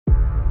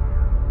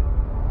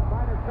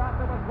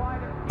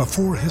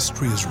Before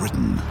history is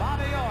written,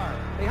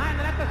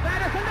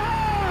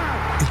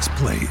 it's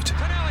played.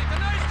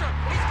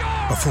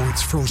 Before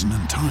it's frozen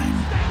in time,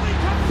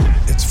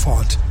 it's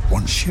fought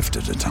one shift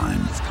at a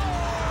time.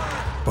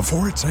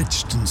 Before it's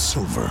etched in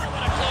silver,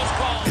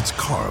 it's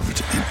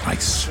carved in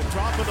ice.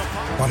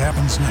 What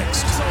happens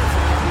next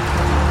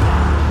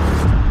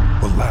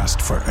will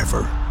last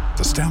forever.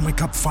 The Stanley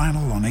Cup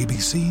Final on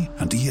ABC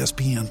and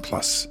ESPN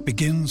Plus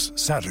begins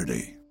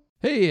Saturday.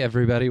 Hey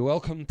everybody,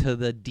 welcome to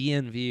the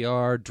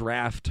DNVR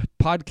Draft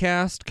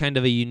Podcast. Kind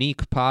of a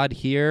unique pod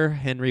here.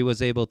 Henry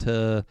was able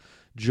to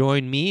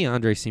join me,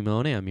 Andre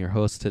Simone. I'm your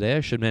host today.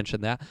 I should mention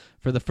that.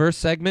 For the first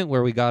segment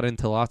where we got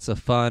into lots of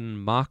fun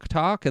mock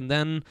talk, and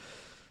then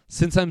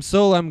since I'm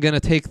solo, I'm going to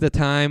take the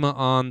time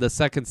on the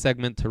second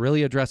segment to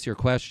really address your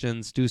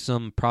questions, do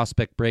some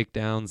prospect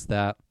breakdowns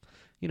that,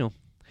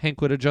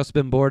 Hank would have just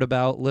been bored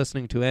about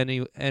listening to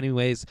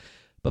anyways.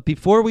 But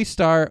before we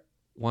start,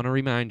 want to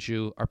remind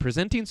you, our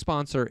presenting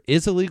sponsor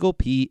is Illegal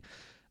Pete.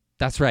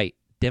 That's right,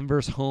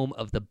 Denver's home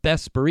of the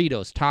best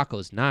burritos,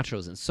 tacos,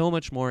 nachos, and so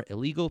much more.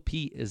 Illegal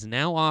Pete is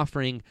now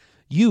offering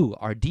you,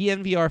 our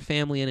DNVR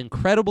family, an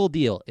incredible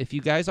deal. If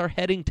you guys are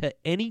heading to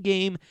any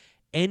game,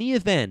 any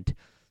event,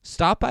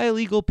 stop by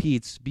Illegal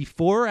Pete's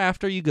before or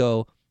after you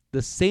go,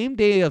 the same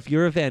day of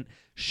your event,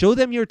 show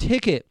them your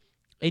ticket,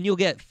 and you'll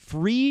get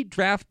free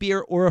draft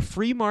beer or a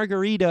free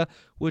margarita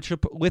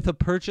with a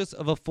purchase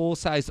of a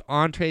full-size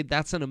entree.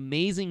 That's an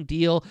amazing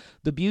deal.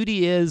 The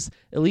beauty is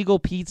Illegal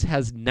Pete's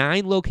has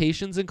 9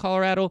 locations in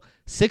Colorado,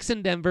 6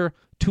 in Denver,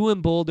 2 in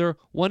Boulder,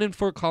 1 in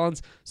Fort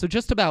Collins. So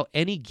just about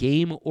any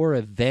game or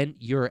event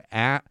you're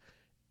at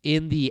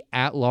in the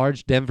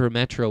at-large Denver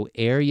metro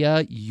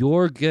area,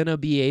 you're going to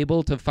be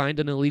able to find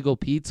an Illegal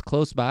Pete's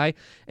close by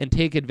and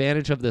take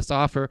advantage of this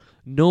offer.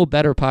 No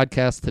better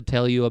podcast to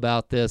tell you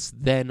about this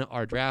than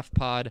our draft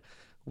pod,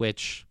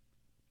 which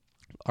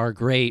our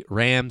great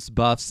Rams,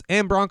 Buffs,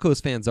 and Broncos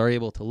fans are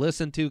able to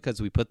listen to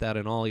because we put that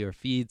in all your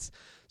feeds.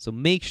 So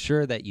make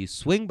sure that you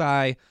swing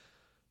by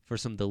for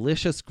some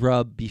delicious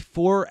grub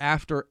before or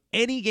after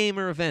any game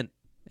or event,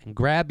 and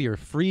grab your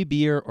free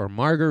beer or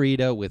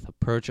margarita with a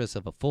purchase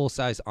of a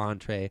full-size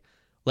entree.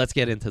 Let's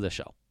get into the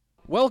show.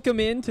 Welcome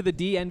into the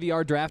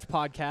DNVR Draft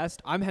Podcast.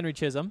 I'm Henry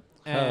Chisholm,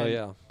 and Oh,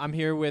 yeah. I'm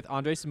here with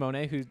Andre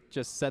Simone, who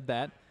just said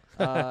that.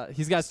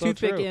 He's got So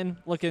toothpick true. in,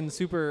 looking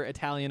super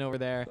Italian over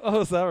there.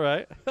 Oh, is that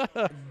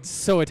right?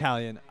 So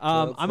Italian.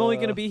 I'm only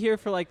going to uh, be here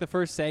for like the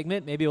first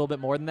segment, maybe a little bit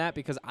more than that,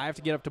 because I have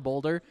to get up to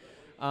Boulder.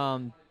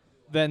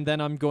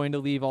 Then I'm going to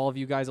leave all of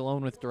you guys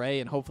alone with Dre,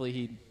 and hopefully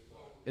he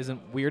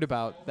isn't weird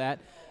about that.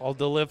 I'll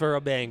deliver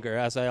a banger,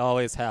 as I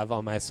always have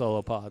on my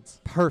solo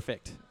pods.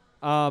 Perfect.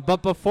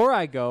 But before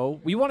I go,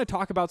 we want to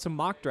talk about some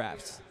mock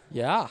drafts.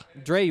 Yeah.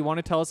 Dre, you want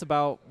to tell us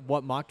about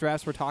what mock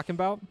drafts we're talking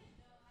about?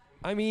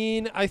 I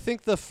mean, I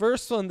think the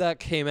first one that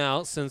came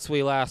out since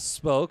we last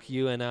spoke,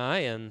 you and I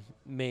and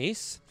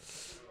Mace,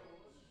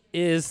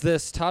 is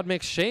this Todd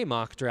McShay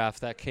mock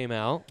draft that came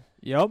out.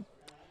 Yep.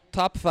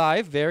 Top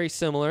 5, very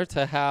similar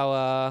to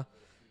how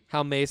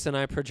Mace and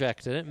I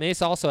projected it.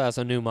 Mace also has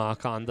a new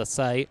mock on the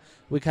site.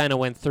 We kind of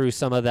went through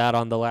some of that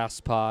on the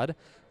last pod,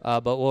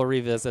 but we'll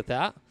revisit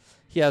that.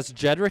 He has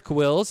Jedrick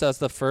Wills as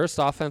the first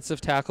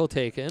offensive tackle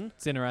taken.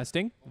 It's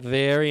interesting.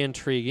 Very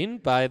intriguing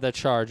by the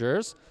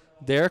Chargers.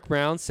 Derek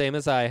Brown, same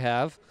as I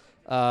have,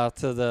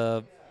 to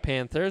the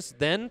Panthers.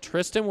 Then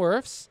Tristan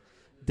Wirfs.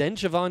 Then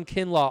Javon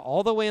Kinlaw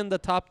all the way in the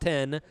top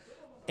 10.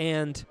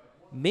 And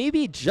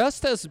maybe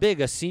just as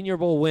big a Senior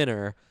Bowl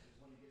winner,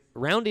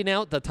 rounding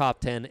out the top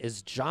 10,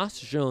 is Josh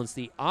Jones,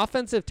 the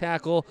offensive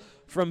tackle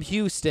from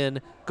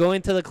Houston,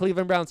 going to the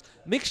Cleveland Browns.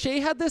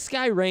 McShay had this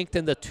guy ranked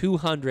in the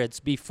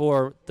 200s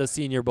before the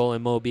Senior Bowl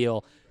in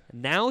Mobile.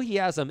 Now he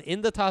has him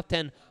in the top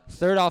 10,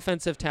 third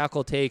offensive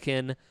tackle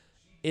taken.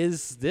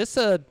 Is this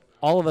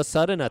all of a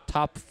sudden a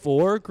top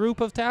 4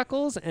 group of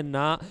tackles and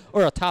not,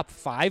 or a top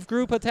 5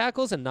 group of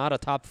tackles and not a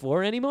top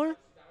 4 anymore?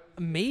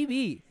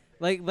 Maybe.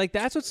 Like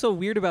that's what's so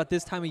weird about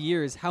this time of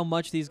year is how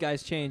much these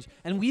guys change.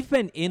 And we've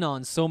been in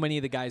on so many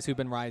of the guys who've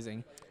been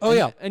rising. Oh,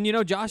 yeah. And,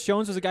 Josh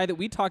Jones was a guy that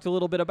we talked a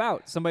little bit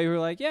about. Somebody who were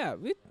like, yeah,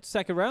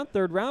 second round,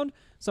 third round,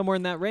 somewhere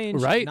in that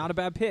range. Right. Not a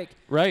bad pick.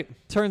 Right.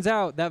 Turns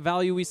out that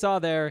value we saw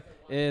there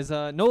is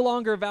no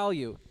longer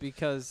value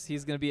because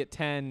he's going to be at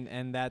 10,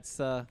 and that's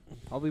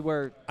probably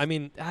where – I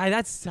mean,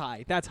 that's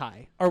high. That's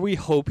high. are we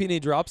hoping he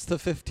drops to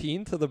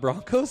 15 to the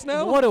Broncos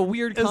now? What a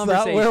weird Is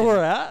conversation. that where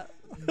we're at?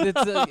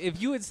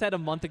 If you had said a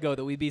month ago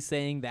that we'd be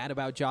saying that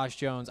about Josh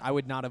Jones, I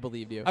would not have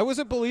believed you. I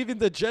wasn't believing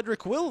the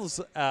Jedrick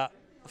Wills at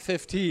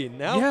 15.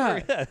 Now,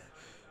 Yeah.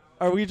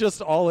 Are we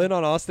just all in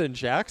on Austin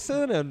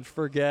Jackson and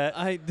forget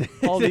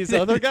all these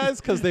other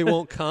guys because they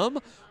won't come?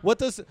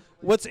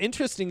 What's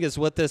interesting is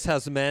what this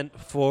has meant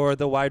for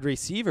the wide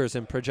receivers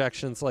and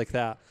projections like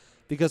that.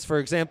 Because, for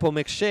example,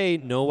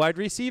 McShay, no wide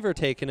receiver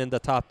taken in the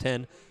top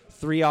 10,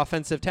 3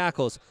 offensive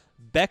tackles.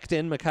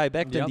 Mekhi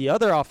Becton, the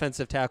other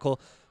offensive tackle,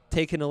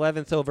 taken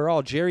 11th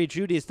overall. Jerry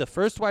Jeudy is the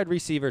first wide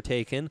receiver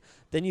taken.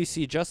 Then you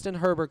see Justin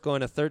Herbert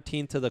going to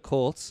 13th to the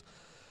Colts.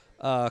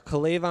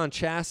 Kalavon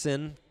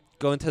Chasen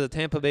going to the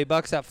Tampa Bay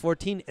Bucks at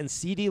 14, and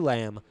CeeDee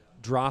Lamb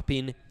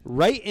dropping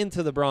right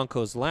into the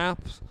Broncos'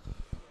 laps.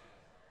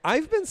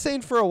 I've been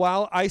saying for a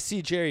while I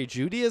see Jerry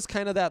Jeudy as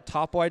kind of that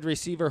top wide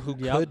receiver who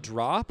could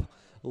drop.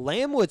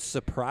 Lamb would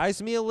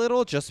surprise me a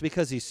little just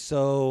because he's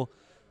so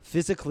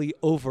physically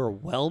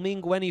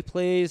overwhelming when he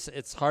plays.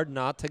 It's hard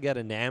not to get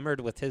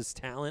enamored with his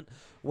talent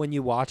when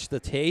you watch the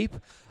tape.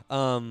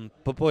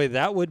 But, boy,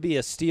 that would be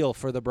a steal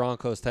for the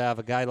Broncos to have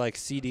a guy like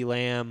CeeDee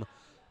Lamb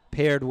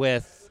paired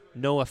with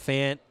Noah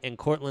Fant and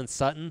Courtland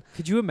Sutton.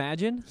 Could you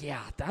imagine?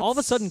 Yeah. All of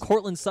a sudden,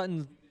 Courtland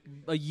Sutton,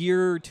 a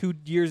year, 2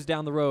 years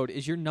down the road,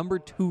 is your number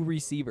 2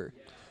 receiver.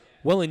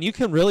 Well, and you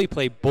can really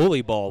play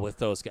bully ball with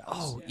those guys.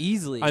 Oh,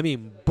 easily. I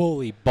mean,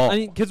 bully ball. I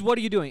mean, because what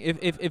are you doing?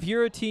 If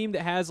you're a team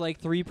that has like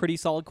 3 pretty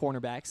solid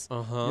cornerbacks,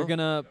 you're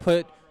gonna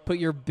put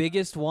your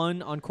biggest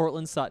one on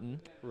Courtland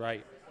Sutton.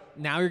 Right.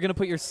 Now you're gonna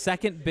put your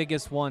second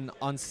biggest one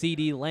on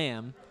CeeDee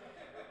Lamb.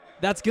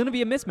 That's gonna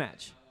be a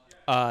mismatch.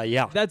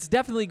 Yeah. That's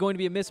definitely going to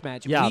be a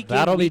mismatch. Yeah, week in,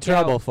 that'll be week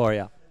trouble out. for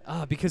you.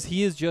 Because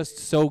he is just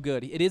so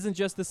good. It isn't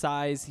just the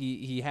size.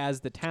 He has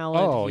the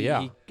talent. Oh,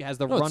 he has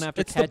the run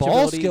after it's catch the ball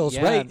ability. skills,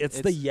 Yeah, right?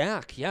 It's the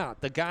yak. Yeah,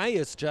 the guy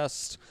is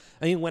just.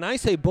 I mean, when I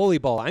say bully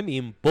ball, I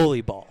mean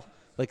bully ball.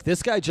 Like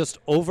this guy just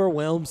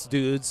overwhelms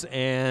dudes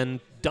and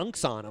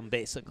dunks on them,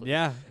 basically.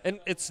 Yeah, and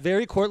it's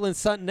very Courtland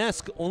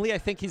Sutton-esque. Only I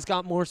think he's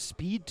got more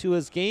speed to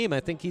his game.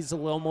 I think he's a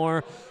little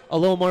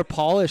more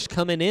polished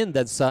coming in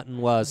than Sutton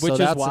was. Which so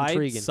that's is why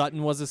intriguing.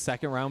 Sutton was a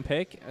second-round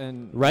pick,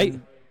 and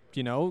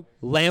you know,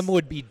 Lamb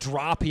would be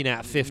dropping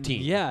at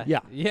 15. Yeah.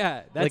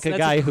 That's like that's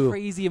guy who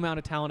crazy amount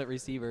of talent at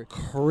receiver.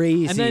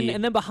 Crazy.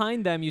 And then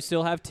behind them, you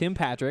still have Tim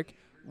Patrick,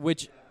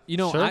 which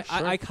Sure.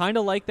 I kind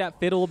of like that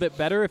fit a little bit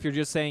better. If you're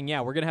just saying,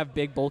 yeah, we're gonna have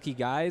big, bulky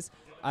guys.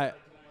 I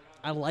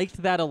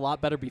liked that a lot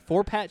better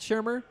before Pat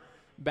Shurmur.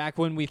 Back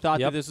when we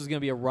thought that this was going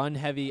to be a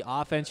run-heavy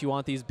offense, you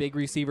want these big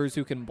receivers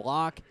who can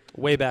block.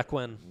 Way back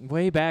when.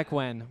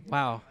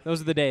 Wow,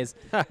 those are the days.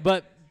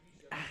 But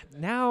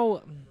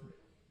now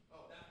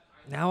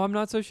I'm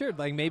not so sure.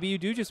 Like maybe you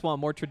do just want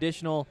more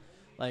traditional,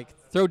 like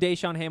throw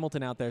Deshaun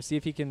Hamilton out there, see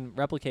if he can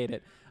replicate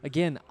it.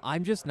 Again,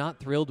 I'm just not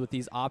thrilled with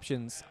these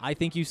options. I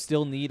think you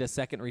still need a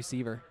second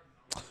receiver.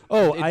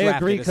 Oh, I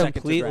agree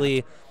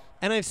completely.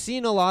 And I've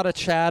seen a lot of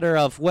chatter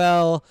of,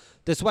 well,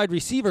 this wide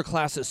receiver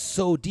class is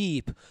so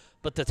deep,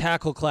 but the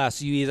tackle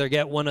class, you either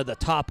get one of the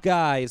top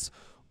guys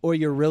or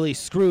you're really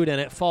screwed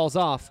and it falls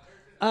off.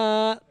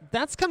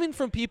 That's coming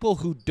from people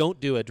who don't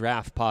do a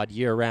draft pod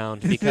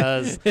year-round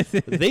because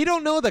they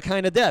don't know the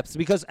kind of depths.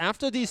 Because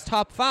after these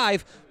top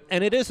 5,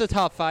 and it is a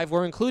top 5,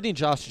 we're including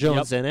Josh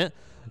Jones in it,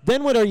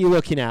 then what are you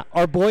looking at?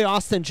 Our boy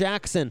Austin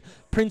Jackson,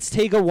 Prince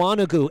Tega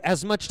Wanogho,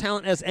 as much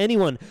talent as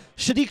anyone.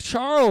 Shadiq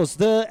Charles,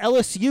 the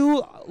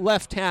LSU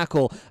left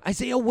tackle.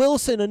 Isaiah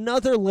Wilson,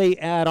 another late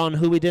add-on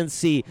who we didn't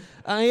see.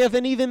 I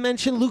haven't even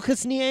mentioned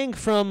Lucas Niang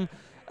from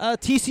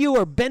TCU,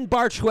 or Ben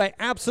Barch, who I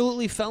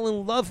absolutely fell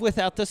in love with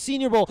at the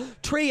Senior Bowl.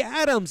 Trey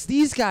Adams,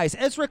 these guys.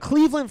 Ezra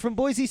Cleveland from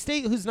Boise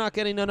State, who's not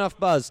getting enough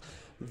buzz.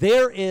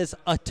 There is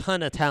a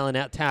ton of talent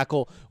at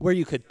tackle where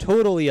you could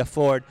totally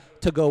afford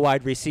to go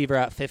wide receiver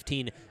at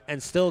 15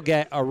 and still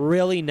get a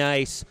really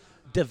nice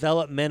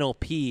developmental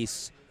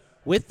piece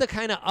with the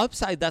kind of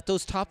upside that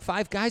those top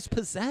 5 guys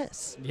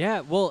possess.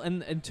 Yeah, well,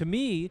 and to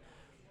me,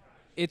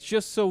 it's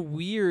just so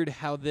weird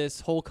how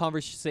this whole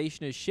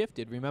conversation has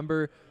shifted.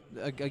 Remember,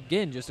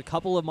 again, just a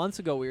couple of months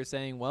ago, we were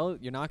saying, well,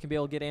 you're not going to be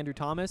able to get Andrew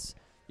Thomas.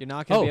 You're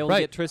not going to be able to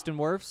get Tristan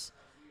Wirfs.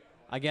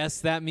 I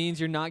guess that means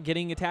you're not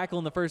getting a tackle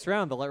in the first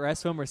round. The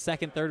rest of them are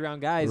second, third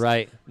round guys.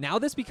 Right. Now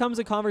this becomes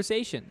a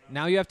conversation.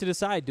 Now you have to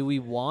decide, do we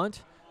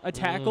want a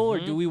tackle or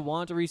do we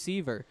want a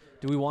receiver?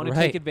 Do we want to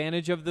take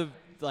advantage of the,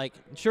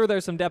 sure,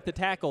 there's some depth at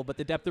tackle, but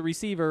the depth at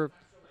receiver,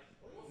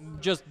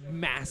 just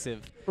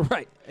massive.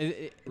 Right.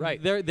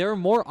 Right. There are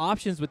more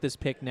options with this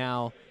pick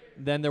now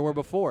than there were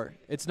before.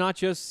 It's not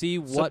just see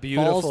what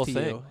falls to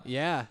you.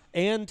 Yeah.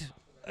 And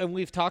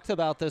we've talked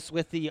about this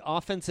with the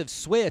offensive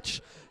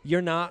switch.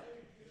 You're not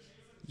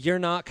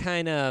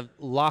kind of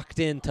locked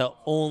into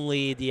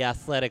only the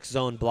athletic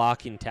zone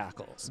blocking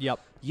tackles. Yep.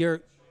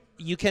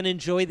 You can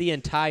enjoy the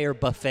entire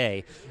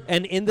buffet.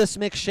 And in this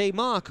McShay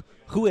mock,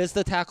 who is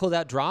the tackle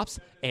that drops?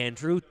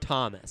 Andrew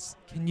Thomas.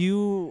 Can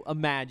you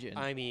imagine?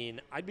 I mean,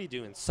 I'd be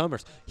doing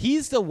summers.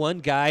 He's the one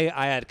guy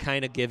I had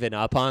kind of given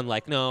up on.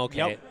 Like, no, okay.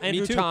 Yep.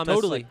 Andrew Me too, Thomas.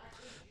 totally.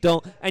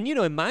 Don't. And,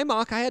 in my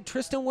mock, I had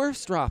Tristan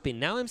Wirfs dropping.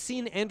 Now I'm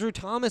seeing Andrew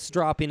Thomas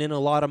dropping in a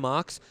lot of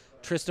mocks.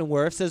 Tristan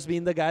Wirfs as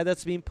being the guy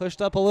that's being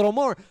pushed up a little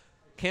more.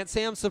 Can't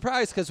say I'm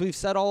surprised because we've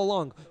said all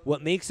along,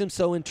 what makes him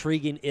so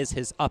intriguing is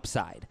his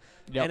upside.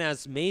 Yep. And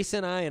as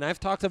Mason and I've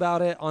talked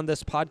about it on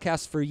this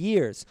podcast for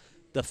years,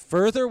 the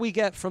further we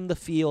get from the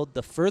field,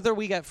 the further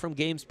we get from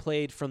games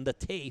played from the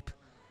tape,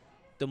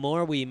 the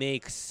more we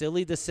make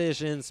silly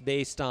decisions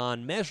based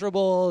on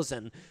measurables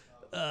and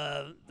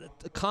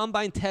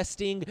combine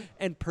testing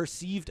and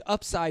perceived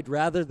upside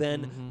rather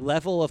than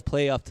level of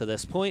play up to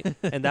this point.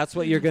 And that's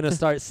what you're going to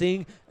start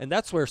seeing. And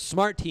that's where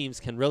smart teams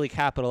can really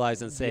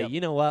capitalize and say,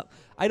 you know what,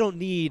 I don't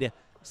need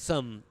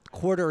some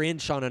quarter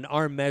inch on an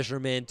arm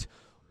measurement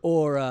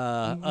or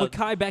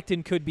Mekhi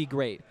Becton could be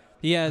great.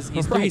 He's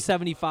Right.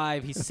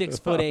 375. He's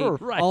 6'8".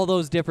 Right. All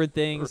those different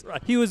things.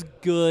 Right. He was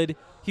good.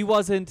 He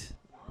wasn't,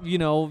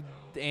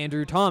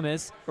 Andrew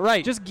Thomas.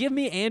 Right. Just give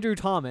me Andrew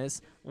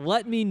Thomas.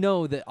 Let me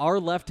know that our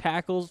left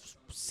tackle's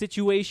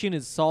situation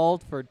is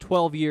solved for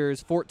 12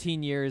 years,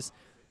 14 years.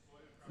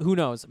 Who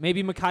knows?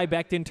 Maybe Mekhi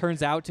Becton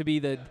turns out to be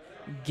the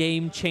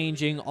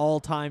game-changing,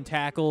 all-time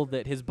tackle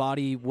that his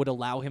body would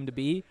allow him to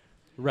be.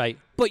 Right.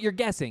 But you're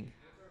guessing.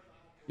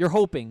 You're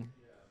hoping.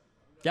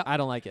 Yeah. I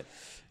don't like it.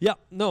 Yeah,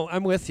 no,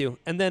 I'm with you.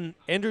 And then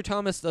Andrew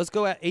Thomas does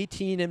go at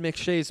 18 in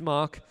McShay's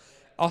mock.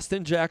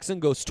 Austin Jackson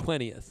goes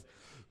 20th.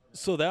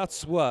 So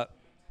that's what?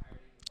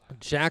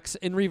 Jackson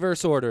in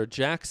reverse order.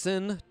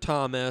 Jackson,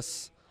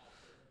 Thomas,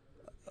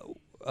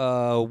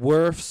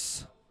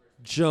 Wirfs,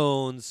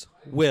 Jones,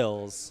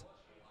 Wills.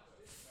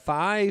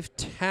 5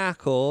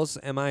 tackles.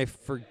 Am I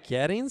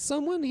forgetting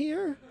someone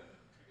here?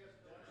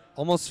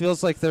 Almost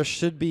feels like there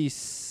should be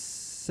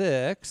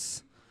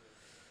 6.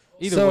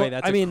 Either way,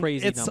 that's a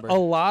crazy it's number. a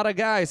lot of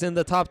guys in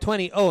the top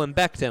 20. Oh, and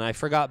Becton. I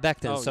forgot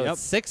Becton. Oh, so yep.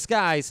 it's 6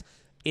 guys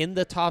in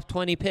the top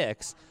 20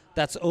 picks.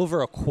 That's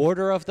over a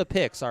quarter of the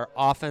picks are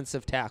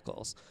offensive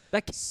tackles.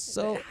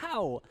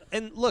 How?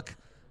 And look,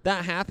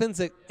 that happens.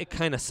 It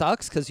kind of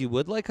sucks because you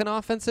would like an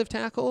offensive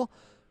tackle.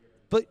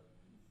 But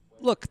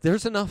look,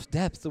 there's enough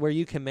depth where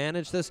you can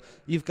manage this.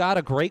 You've got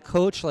a great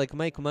coach like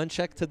Mike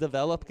Munchak to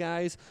develop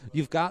guys.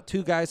 You've got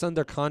 2 guys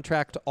under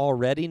contract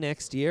already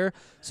next year,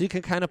 so you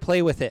can kind of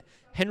play with it.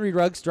 Henry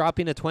Ruggs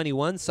dropping to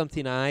 21,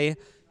 something I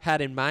had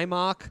in my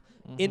mock.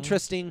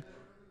 Interesting.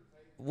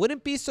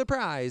 Wouldn't be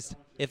surprised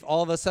if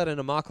all of a sudden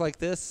a mock like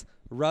this,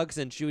 Ruggs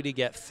and Judy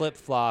get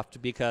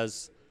flip-flopped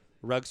because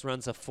Ruggs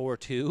runs a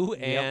 4.2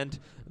 and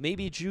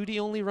maybe Judy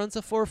only runs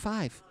a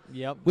 4.5.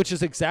 Yep. Which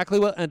is exactly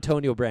what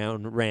Antonio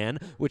Brown ran,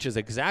 which is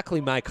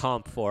exactly my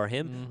comp for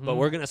him. But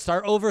we're going to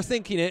start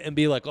overthinking it and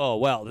be like, oh,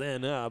 well,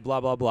 then blah,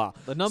 blah, blah.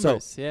 The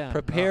numbers, so yeah.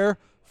 Prepare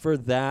for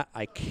that.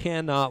 I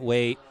cannot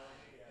wait.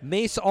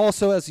 Mace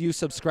also, as you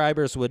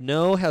subscribers would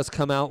know, has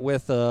come out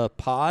with a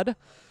pod.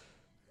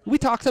 We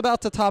talked about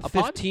the top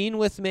 15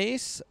 with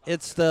Mace.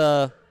 It's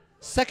the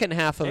second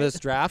half of his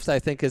draft I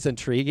think is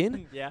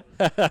intriguing. Yeah.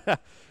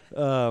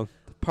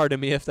 Pardon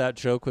me if that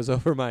joke was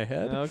over my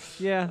head.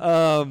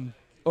 Yeah.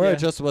 Or Yeah. I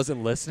just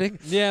wasn't listening.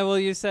 Yeah, well,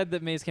 you said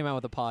that Mace came out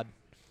with a pod.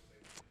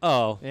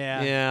 Oh,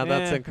 Yeah.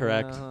 that's Eh,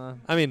 incorrect. uh-huh.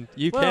 I mean,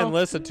 you Well, can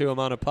listen to him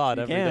on a pod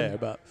every can. day,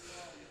 but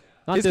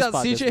Not he's this got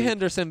pod this CJ week.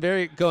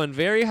 Henderson going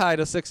very high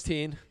to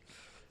 16.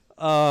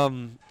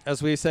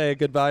 As we say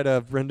goodbye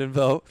to Brendan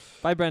Vogt.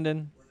 Bye,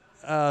 Brendan.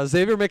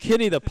 Xavier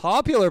McKinney, the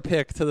popular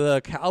pick to the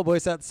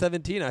Cowboys at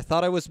 17. I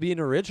thought I was being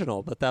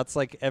original, but that's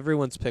like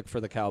everyone's pick for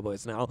the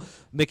Cowboys now.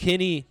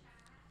 McKinney,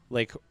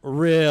 like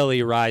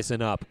really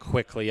rising up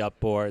quickly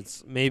up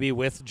boards. Maybe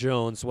with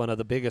Jones, one of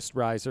the biggest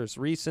risers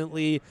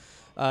recently.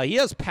 He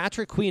has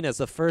Patrick Queen as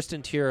the first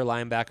interior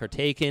linebacker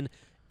taken.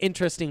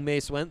 Interesting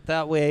Mace went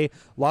that way.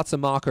 Lots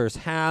of mockers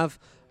have.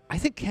 I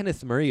think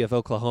Kenneth Murray of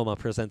Oklahoma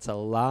presents a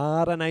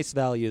lot of nice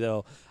value,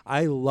 though.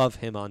 I love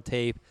him on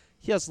tape.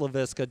 He has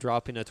LaVisca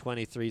dropping a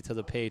 23 to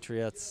the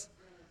Patriots.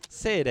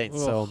 Say it ain't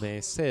so,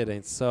 Mace. Say it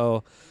ain't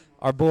so.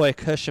 Our boy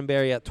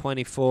Cushenberry at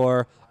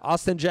 24.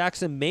 Austin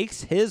Jackson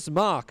makes his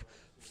mock.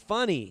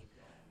 Funny.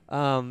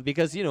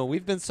 Because,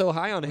 we've been so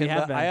high on him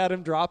that I had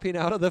him dropping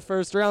out of the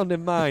first round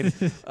in mine.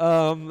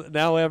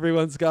 Now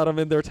everyone's got him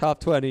in their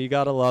top 20. You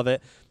got to love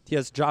it. He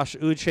has Josh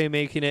Uche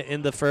making it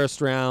in the first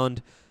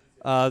round.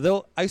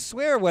 Though I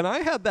swear when I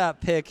had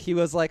that pick, he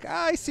was like,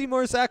 I see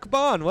more Zach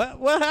Bond.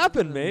 What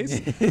happened,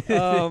 Mace?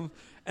 And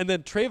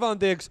then Trayvon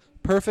Diggs,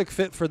 perfect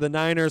fit for the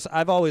Niners.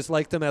 I've always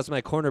liked him as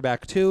my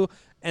cornerback too.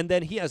 And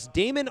then he has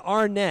Damon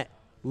Arnett,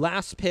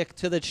 last pick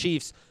to the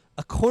Chiefs.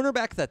 A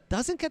cornerback that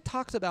doesn't get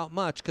talked about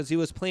much because he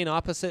was playing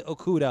opposite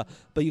Okudah,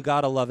 but you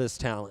got to love his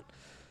talent.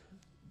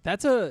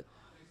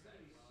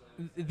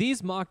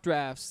 These mock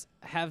drafts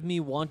have me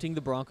wanting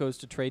the Broncos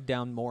to trade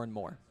down more and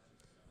more.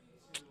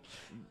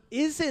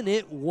 Isn't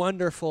it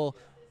wonderful?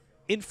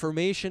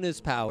 Information is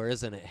power,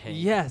 isn't it, Hank?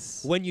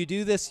 Yes. When you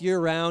do this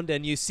year-round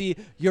and you see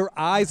your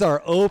eyes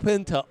are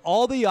open to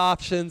all the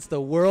options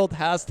the world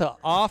has to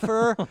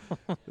offer,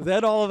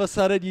 then all of a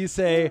sudden you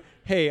say,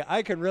 hey,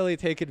 I can really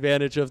take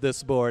advantage of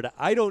this board.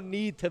 I don't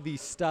need to be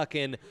stuck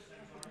in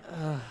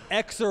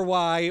X or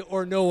Y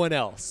or no one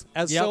else,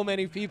 as so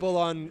many people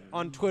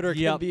on Twitter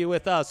can be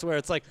with us, where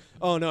it's like,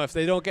 oh, no, if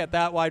they don't get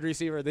that wide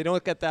receiver, they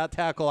don't get that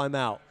tackle, I'm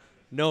out.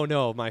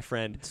 No, my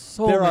friend.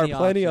 There are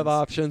plenty of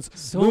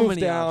options. Move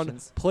down,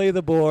 play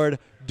the board,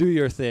 do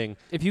your thing.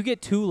 If you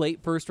get 2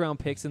 late first-round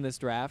picks in this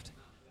draft,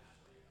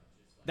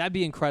 that'd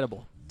be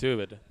incredible.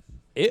 Dude,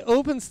 it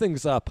opens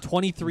things up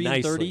 23 nicely.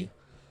 and 30.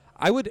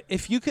 I would,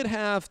 if you could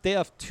have, they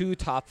have 2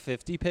 top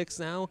 50 picks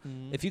now.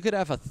 If you could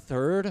have a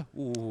third,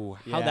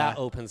 how that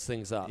opens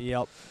things up.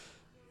 Yep.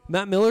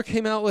 Matt Miller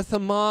came out with a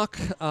mock,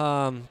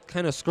 kind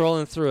of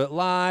scrolling through it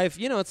live.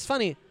 It's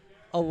funny.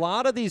 A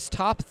lot of these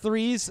top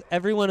 3s,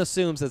 everyone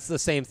assumes it's the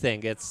same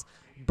thing. It's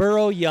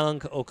Burrow, Young,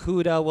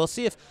 Okuda. We'll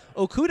see if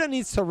Okuda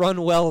needs to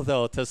run well,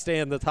 though, to stay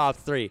in the top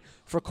 3.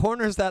 For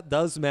corners, that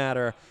does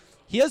matter.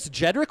 He has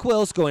Jedrick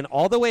Wills going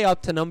all the way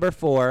up to number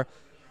 4.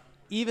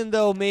 Even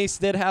though Mace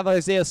did have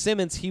Isaiah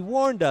Simmons, he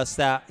warned us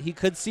that he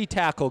could see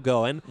tackle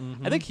going.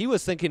 I think he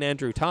was thinking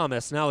Andrew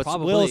Thomas. Now it's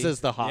Probably. Wills is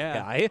the hot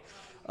guy,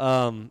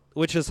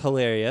 which is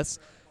hilarious.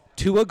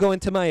 Tua going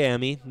to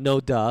Miami. No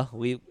duh.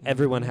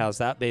 Everyone has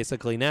that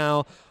basically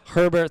now.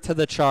 Herbert to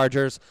the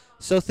Chargers.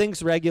 So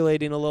things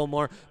regulating a little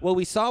more. What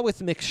we saw with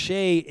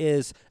McShay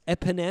is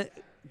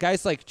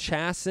guys like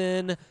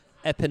Chasen,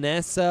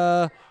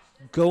 Epinesa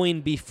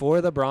going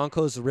before the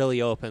Broncos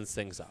really opens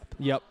things up.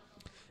 Yep.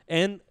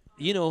 And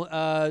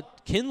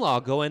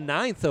Kinlaw going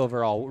 9th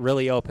overall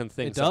really opened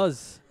things up. It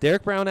does.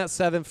 Derek Brown at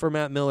 7 for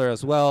Matt Miller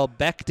as well.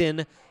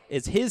 Becton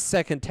is his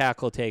second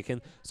tackle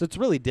taken, so it's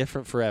really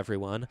different for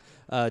everyone.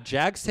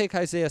 Jags take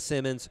Isaiah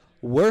Simmons.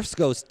 Wirfs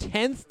goes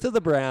 10th to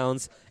the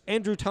Browns.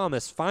 Andrew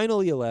Thomas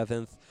finally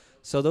 11th.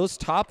 So those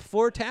top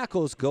 4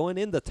 tackles going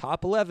in the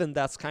top 11,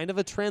 that's kind of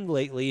a trend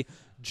lately.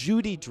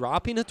 Judy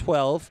dropping to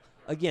 12.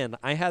 Again,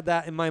 I had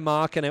that in my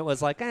mock, and it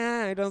was like,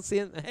 I don't see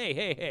it.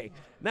 Hey.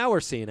 Now we're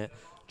seeing it.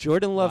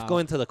 Jordan Love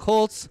going to the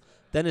Colts.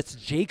 Then it's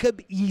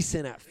Jacob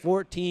Eason at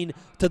 14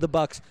 to the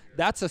Bucks.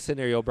 That's a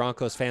scenario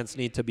Broncos fans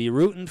need to be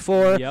rooting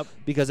for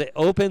because it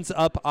opens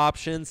up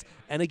options.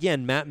 And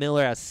again, Matt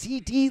Miller has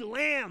CD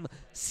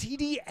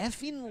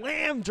effing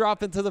Lamb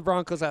dropping to the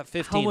Broncos at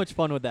 15. How much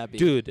fun would that be?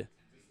 Dude,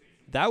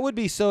 that would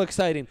be so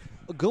exciting.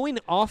 Going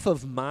off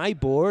of my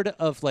board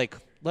of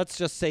let's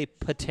just say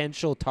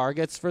potential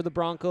targets for the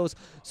Broncos.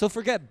 So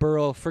forget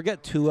Burrow,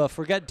 forget Tua,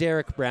 forget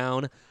Derek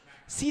Brown.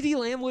 CeeDee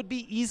Lamb would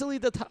be easily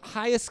the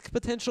highest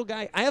potential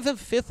guy. I have him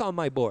 5th on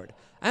my board.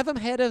 I have him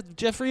ahead of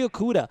Jeffrey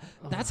Okuda.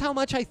 That's how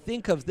much I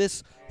think of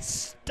this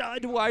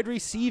stud wide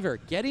receiver.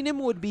 Getting him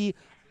would be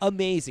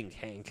amazing,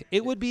 Hank.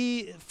 It would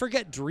be,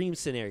 forget dream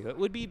scenario. It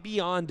would be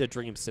beyond a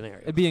dream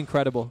scenario. It'd be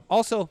incredible.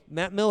 Also,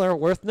 Matt Miller,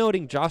 worth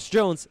noting, Josh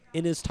Jones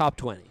in his top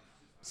 20.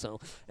 So,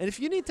 and if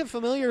you need to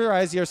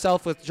familiarize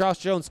yourself with Josh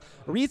Jones,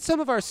 read some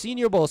of our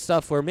Senior Bowl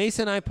stuff where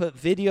Mason and I put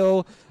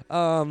video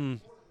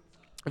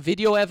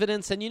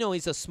evidence, and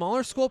he's a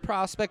smaller school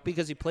prospect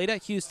because he played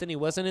at Houston. He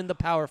wasn't in the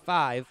Power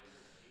 5.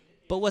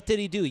 But what did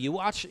he do?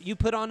 You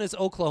put on his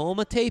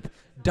Oklahoma tape,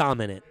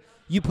 dominant.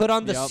 You put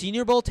on the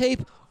Senior Bowl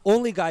tape,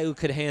 only guy who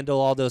could handle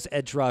all those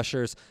edge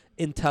rushers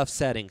in tough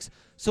settings.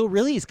 So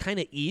really he's kind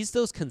of eased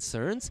those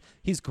concerns.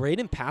 He's great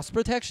in pass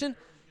protection.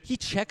 He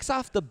checks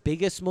off the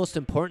biggest, most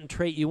important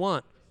trait you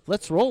want.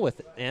 Let's roll with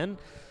it, man.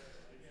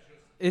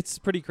 It's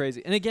pretty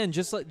crazy. And again,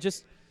 just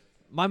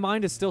my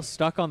mind is still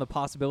stuck on the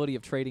possibility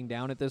of trading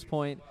down at this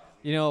point.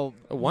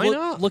 Why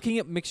not? Looking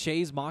at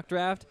McShay's mock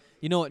draft,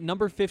 at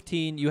number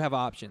 15, you have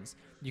options.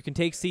 You can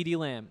take CeeDee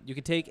Lamb. You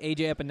can take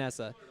A.J.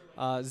 Epinesa.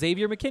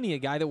 Xavier McKinney, a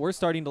guy that we're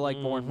starting to like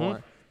more and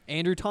more.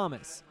 Andrew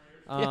Thomas.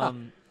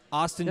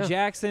 Austin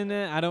Jackson,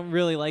 I don't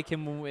really like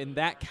him in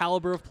that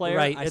caliber of player.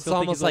 Right, I it's still think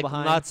almost he's a like little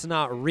behind. let's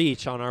not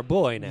reach on our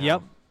boy now.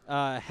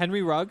 Yep.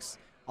 Henry Ruggs,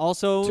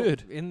 also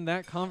in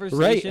that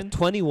conversation. Right,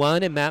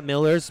 21 in Matt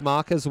Miller's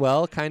mock as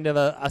well, kind of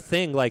a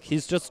thing. Like,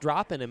 he's just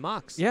dropping in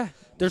mocks. Yeah.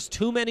 There's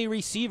too many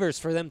receivers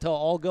for them to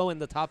all go in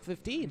the top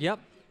 15. Yep.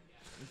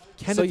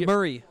 Kenneth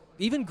Murray.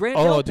 Even Grant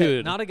Delpit,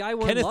 dude. not a guy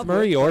we're in Kenneth love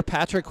Murray with. or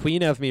Patrick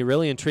Queen have me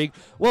really intrigued.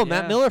 Well,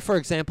 Matt Miller, for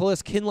example,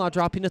 is Kinlaw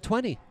dropping to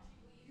 20.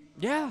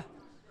 Yeah.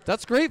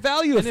 That's great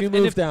value if you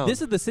move down.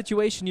 This is the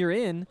situation you're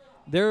in.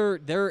 There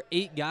are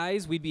 8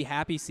 guys we'd be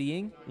happy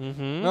seeing.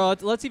 No,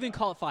 let's even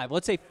call it 5.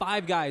 Let's say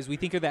 5 guys we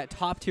think are that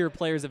top-tier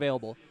players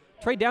available.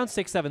 Trade down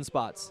 6-7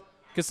 spots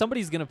because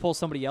somebody's going to pull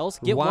somebody else.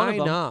 Get one of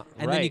them, not?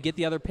 And then you get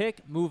the other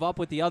pick, move up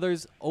with the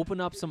others,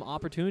 open up some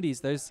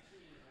opportunities.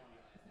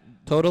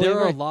 There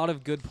are a lot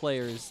of good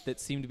players that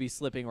seem to be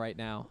slipping right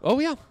now. Oh,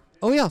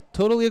 yeah.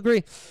 Totally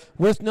agree.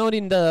 Worth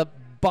noting the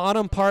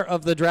bottom part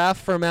of the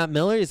draft for Matt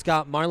Miller. He's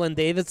got Marlon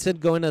Davidson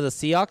going to the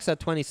Seahawks at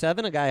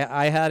 27, a guy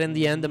I had in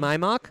the end of my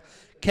mock.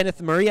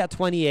 Kenneth Murray at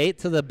 28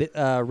 to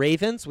the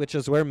Ravens, which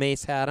is where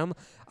Mace had him.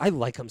 I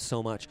like him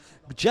so much.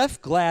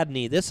 Jeff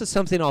Gladney, this is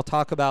something I'll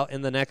talk about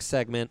in the next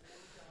segment.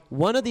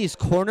 One of these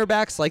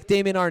cornerbacks like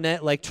Damon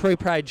Arnett, like Troy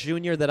Pride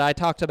Jr. that I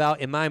talked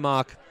about in my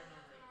mock,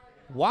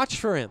 watch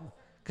for him.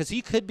 Because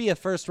he could be a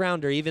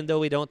first-rounder, even though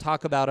we don't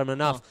talk about him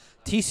enough.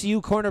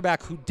 TCU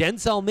cornerback who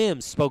Denzel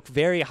Mims spoke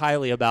very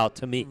highly about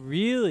to me.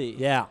 Really?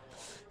 Yeah.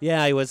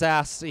 Yeah, he was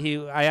asked.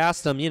 I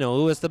asked him,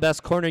 who was the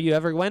best corner you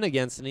ever went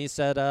against? And he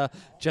said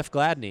Jeff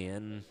Gladney.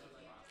 And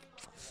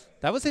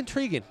that was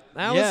intriguing.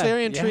 That was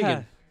very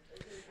intriguing.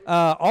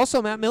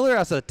 Also, Matt Miller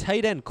has a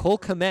tight end, Cole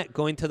Kmet,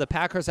 going to the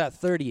Packers at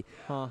 30.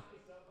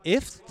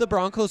 If the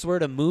Broncos were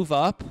to move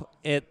up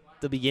at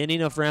the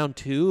beginning of round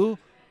 2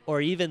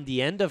 or even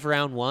the end of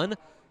round 1,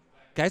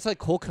 guys like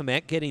Cole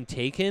Kmet getting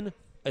taken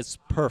is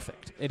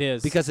perfect. It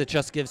is. Because it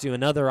just gives you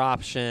another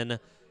option.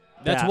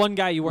 That's one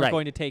guy you weren't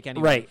going to take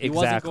anyway. Right, he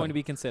wasn't going to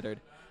be considered.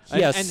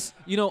 Yes.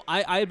 And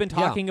I had been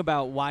talking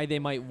about why they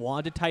might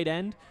want a tight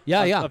end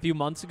a few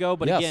months ago.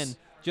 But again,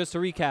 just to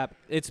recap,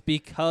 it's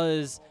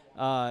because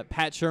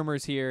Pat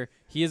Shermer's here.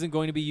 He isn't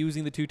going to be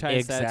using the two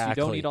tight sets. You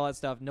don't need all that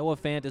stuff. Noah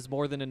Fant is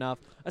more than enough,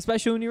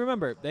 especially when you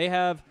remember they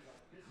have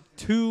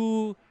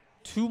two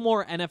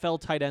more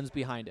NFL tight ends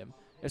behind him.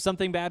 If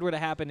something bad were to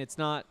happen, it's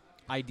not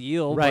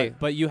ideal, right?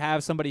 But you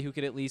have somebody who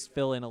could at least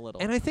fill in a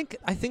little. And I think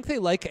they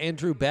like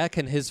Andrew Beck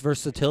and his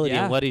versatility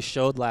and what he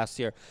showed last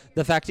year.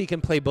 The fact he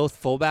can play both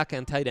fullback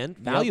and tight end,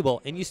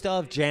 valuable. And you still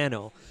have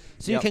Jano.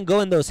 So you can go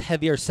in those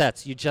heavier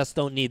sets. You just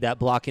don't need that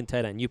blocking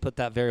tight end. You put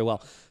that very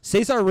well.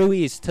 Cesar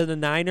Ruiz to the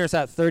Niners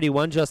at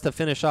 31 just to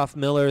finish off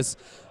Miller's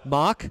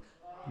mock.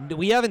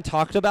 We haven't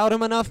talked about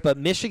him enough, but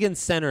Michigan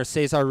center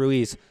Cesar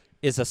Ruiz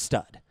is a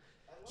stud.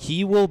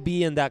 He will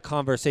be in that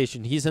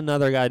conversation. He's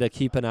another guy to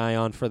keep an eye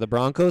on for the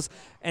Broncos.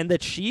 And the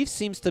Chiefs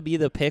seems to be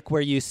the pick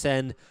where you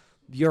send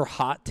your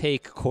hot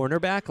take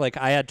cornerback. Like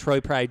I had Troy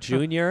Pride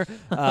Jr.,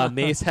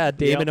 Mace had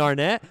Damon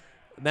Arnett,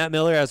 Matt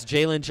Miller has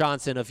Jalen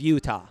Johnson of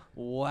Utah.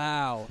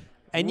 Wow.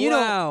 And you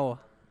know,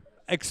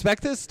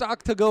 expect his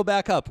stock to go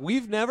back up.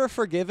 We've never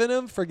forgiven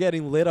him for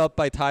getting lit up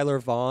by Tyler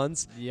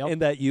Vaughns in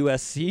that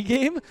USC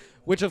game,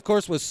 which of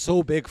course was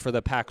so big for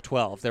the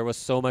Pac-12. There was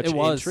so much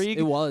intrigue.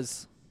 It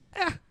was.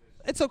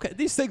 It's okay.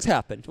 These things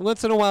happen.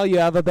 Once in a while you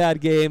have a bad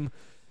game.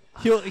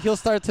 He'll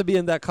start to be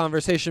in that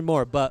conversation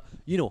more. But,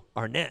 you know,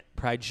 Arnett,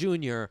 Pride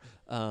Jr.,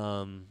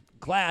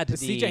 Glad. Is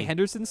C.J.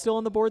 Henderson still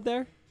on the board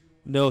there?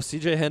 No,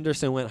 C.J.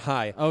 Henderson went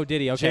high. Oh,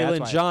 did he? Okay,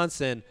 Jalen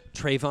Johnson,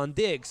 Trayvon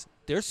Diggs.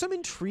 There's some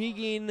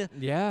intriguing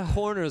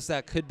corners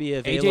that could be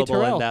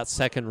available in that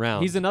second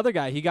round. He's another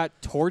guy. He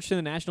got torched in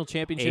the national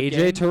championship game.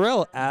 A.J.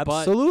 Terrell,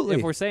 absolutely. But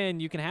if we're saying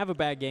you can have a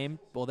bad game,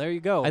 well, there you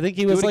go. I think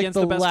he was like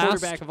the best last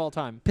quarterback of all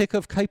time. Pick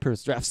of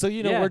Kuiper's draft. So,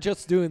 you know, we're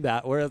just doing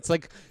that where it's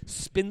like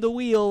spin the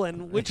wheel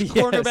and which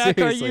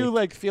cornerback are you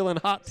like feeling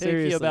hot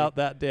takey about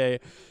that day?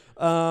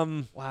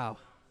 Wow.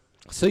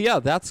 So, yeah,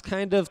 that's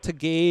kind of to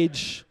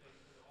gauge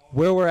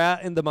where we're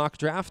at in the mock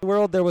draft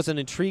world. There was an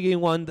intriguing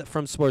one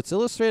from Sports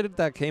Illustrated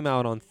that came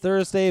out on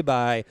Thursday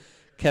by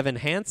Kevin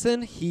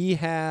Hansen. He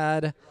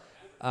had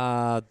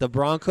the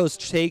Broncos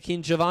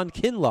taking Javon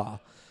Kinlaw,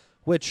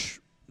 which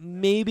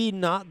maybe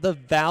not the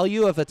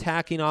value of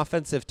attacking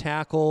offensive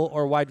tackle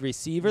or wide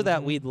receiver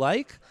that we'd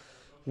like.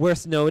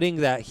 Worth noting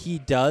that he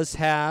does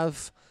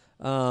have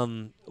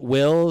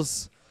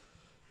Wills,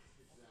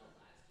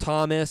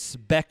 Thomas,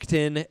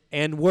 Becton,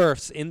 and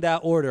Wirfs in that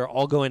order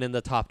all going in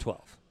the top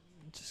 12.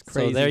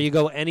 Crazy. So there you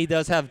go. And he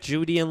does have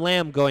Judy and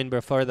Lamb going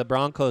before the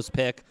Broncos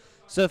pick.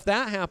 So if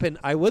that happened,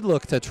 I would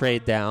look to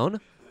trade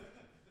down.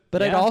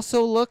 But I'd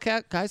also look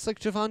at guys like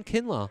Javon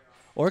Kinlaw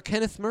or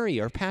Kenneth Murray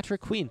or Patrick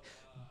Queen.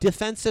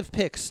 Defensive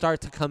picks start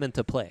to come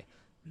into play.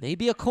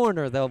 Maybe a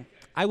corner, though.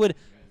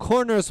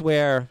 Corners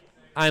where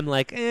I'm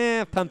like,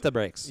 pump the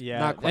brakes. Yeah.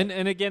 Not quite.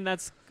 And again,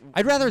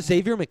 I'd rather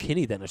Xavier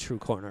McKinney than a true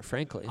corner,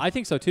 frankly. I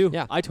think so, too.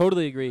 Yeah. I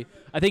totally agree.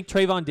 I think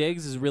Trayvon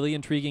Diggs is really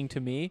intriguing to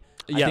me.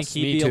 I think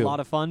he'd be a lot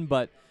of fun,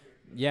 but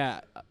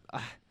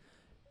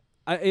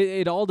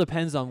it all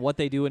depends on what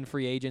they do in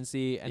free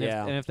agency, and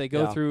if they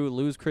go through,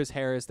 lose Chris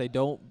Harris, they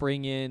don't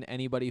bring in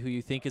anybody who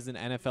you think is an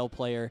NFL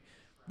player,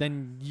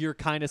 then you're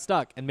kind of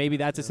stuck, and maybe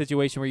that's a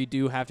situation where you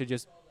do have to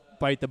just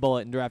bite the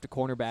bullet and draft a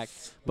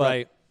cornerback.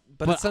 But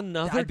it's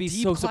another I'd be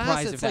deep so class.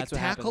 surprised It's if like that's what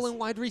tackle happens. and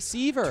wide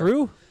receiver.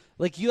 True.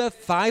 Like you have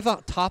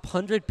 5 top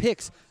 100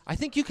 picks. I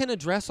think you can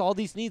address all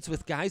these needs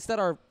with guys that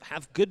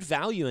have good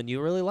value and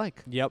you really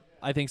like. Yep,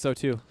 I think so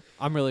too.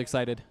 I'm really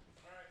excited.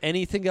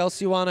 Anything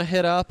else you want to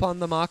hit up on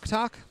the mock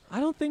talk? I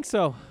don't think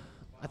so.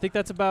 I think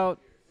that's about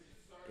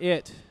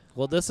it.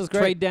 Well, this is great.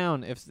 Trade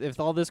down. If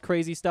all this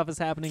crazy stuff is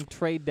happening,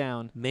 trade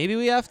down. Maybe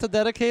we have to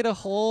dedicate a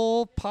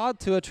whole pod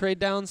to a trade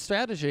down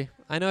strategy.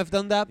 I know I've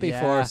done that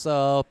before,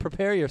 so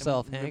prepare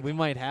yourself, Hank. We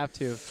might have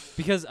to.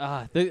 Because,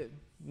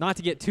 not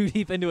to get too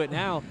deep into it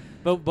now,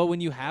 but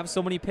when you have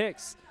so many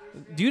picks,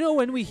 do you know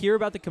when we hear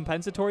about the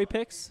compensatory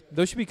picks?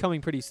 Those should be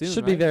coming pretty soon,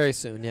 Should be very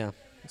soon, yeah.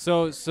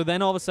 So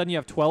then all of a sudden you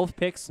have 12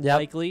 picks,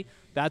 likely.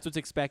 That's what's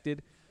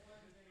expected.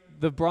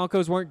 The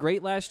Broncos weren't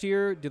great last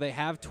year. Do they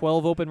have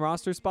 12 open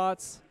roster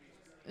spots?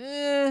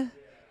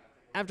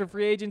 After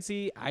free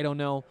agency, I don't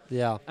know.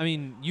 Yeah. I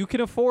mean, you can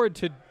afford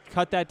to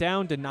cut that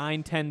down to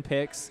 9, 10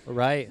 picks.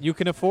 Right. You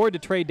can afford to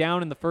trade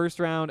down in the first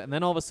round, and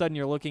then all of a sudden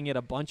you're looking at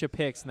a bunch of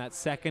picks in that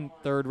second,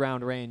 third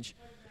round range.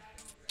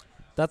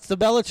 That's the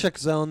Belichick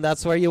zone.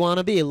 That's where you want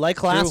to be.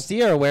 Like last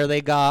year where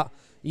they got,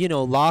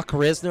 Locke,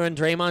 Risner, and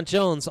Draymond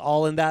Jones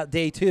all in that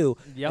day too.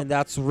 Yep. And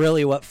that's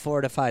really what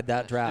fortified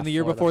that draft. And the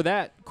year before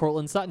that,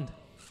 Cortland Sutton.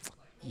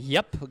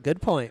 Yep.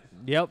 Good point.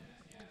 Yep.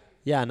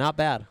 Yeah, not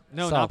bad.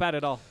 No, not bad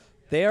at all.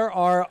 There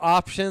are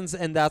options,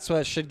 and that's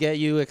what should get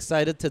you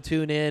excited to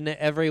tune in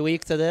every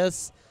week to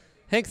this.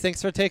 Hank,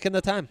 thanks for taking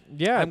the time.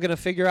 Yeah. I'm going to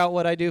figure out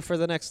what I do for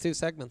the next 2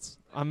 segments.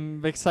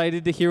 I'm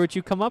excited to hear what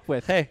you come up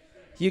with. Hey,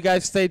 you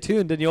guys stay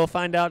tuned, and you'll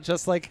find out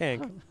just like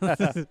Hank.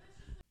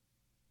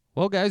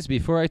 Well, guys,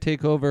 before I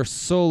take over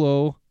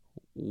solo,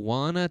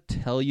 want to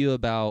tell you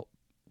about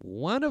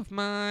one of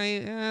my,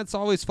 it's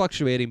always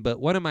fluctuating, but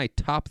one of my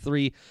top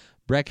 3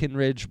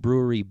 Breckenridge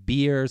Brewery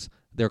beers,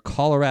 their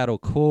Colorado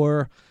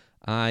Core.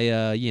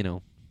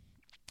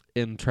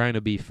 in trying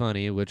to be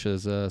funny, which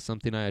is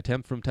something I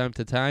attempt from time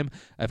to time.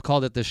 I've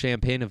called it the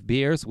champagne of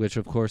beers, which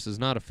of course is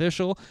not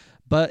official,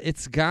 but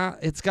it's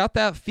got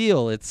that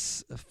feel.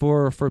 It's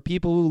for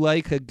people who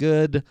like a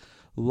good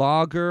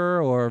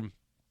lager or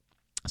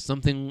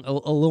something a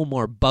little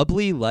more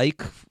bubbly,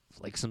 like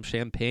some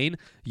champagne,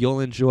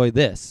 you'll enjoy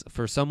this.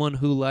 For someone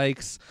who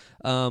likes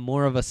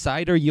more of a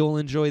cider, you'll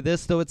enjoy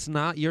this, though it's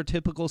not your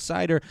typical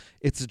cider.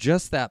 It's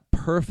just that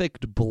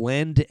perfect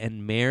blend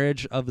and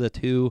marriage of the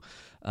two.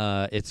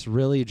 It's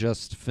really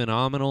just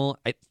phenomenal.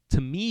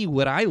 To me,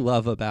 what I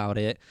love about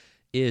it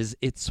is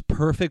it's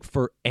perfect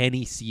for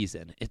any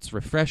season. It's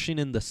refreshing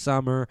in the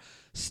summer,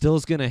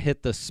 still's going to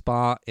hit the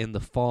spot in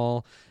the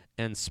fall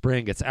and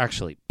spring. It's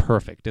actually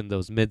perfect in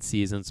those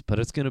mid-seasons, but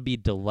it's going to be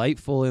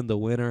delightful in the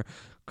winter.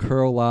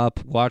 Curl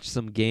up, watch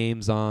some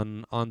games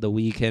on the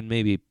weekend,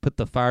 maybe put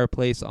the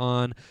fireplace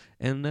on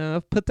and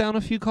put down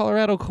a few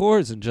Colorado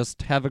Cores and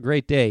just have a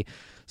great day.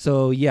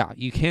 So yeah,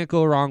 you can't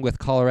go wrong with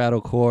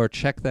Colorado Core.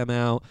 Check them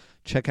out.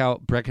 Check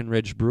out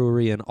Breckenridge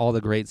Brewery and all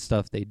the great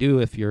stuff they do.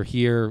 If you're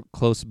here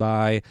close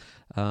by,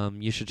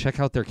 you should check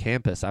out their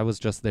campus. I was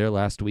just there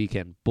last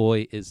weekend.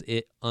 Boy, is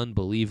it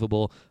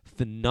unbelievable.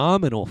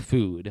 Phenomenal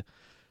food.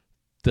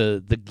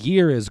 The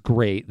gear is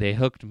great. They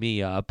hooked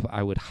me up.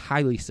 I would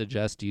highly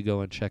suggest you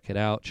go and check it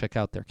out. Check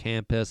out their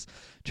campus.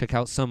 Check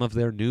out some of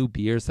their new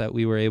beers that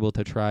we were able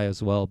to try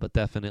as well. But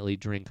definitely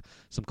drink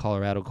some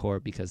Colorado Core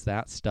because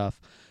that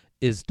stuff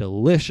is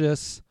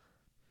delicious.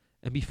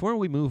 And before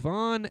we move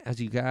on,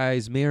 as you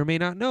guys may or may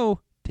not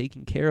know,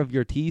 taking care of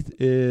your teeth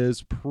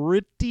is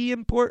pretty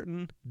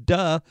important.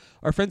 Duh.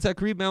 Our friends at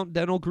Green Mountain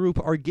Dental Group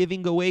are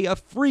giving away a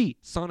free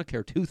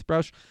Sonicare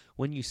toothbrush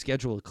when you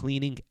schedule a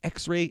cleaning,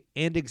 x-ray,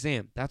 and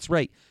exam. That's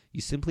right.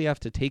 You simply have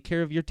to take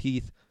care of your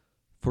teeth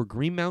for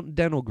Green Mountain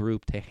Dental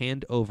Group to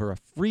hand over a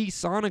free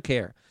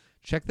Sonicare.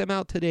 Check them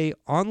out today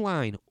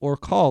online or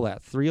call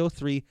at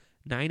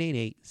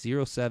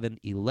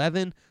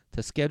 303-988-0711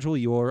 to schedule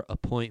your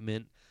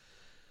appointment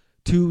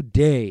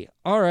today.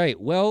 All right,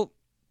 well,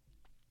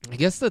 I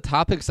guess the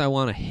topics I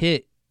want to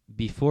hit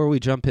before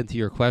we jump into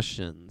your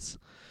questions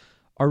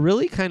are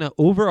really kind of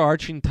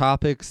overarching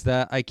topics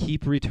that I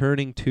keep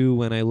returning to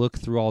when I look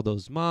through all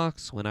those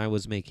mocks, when I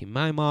was making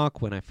my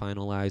mock, when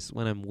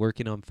I'm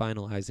working on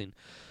finalizing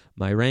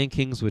my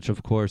rankings, which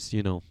of course,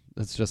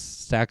 it's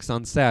just stacks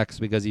on stacks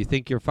because you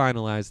think you're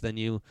finalized, then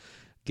you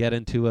get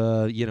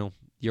into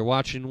you're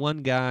watching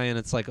one guy and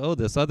it's like, oh,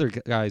 this other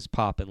guy's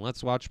popping.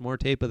 Let's watch more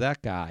tape of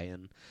that guy.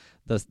 And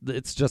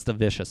it's just a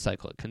vicious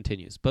cycle. It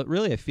continues. But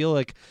really, I feel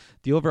like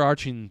the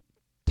overarching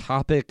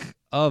topic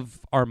of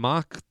our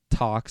mock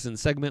talks in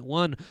segment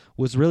 1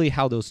 was really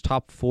how those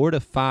top 4 to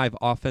 5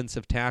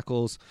 offensive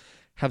tackles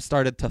have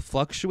started to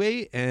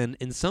fluctuate and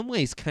in some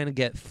ways kind of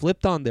get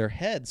flipped on their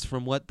heads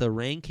from what the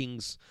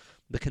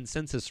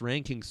consensus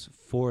rankings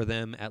for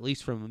them, at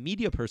least from a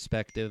media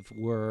perspective,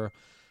 were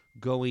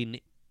going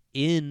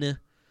in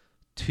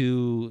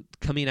to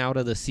coming out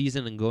of the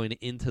season and going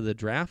into the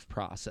draft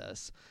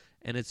process.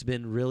 And it's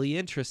been really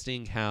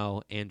interesting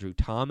how Andrew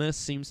Thomas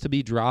seems to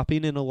be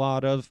dropping in a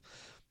lot of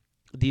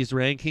these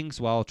rankings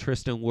while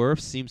Tristan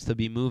Wirfs seems to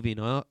be moving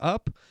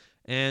up.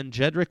 And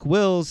Jedrick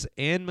Wills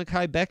and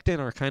Mekhi Becton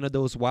are kind of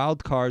those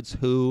wild cards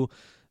who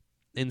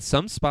in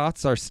some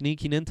spots are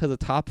sneaking into the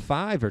top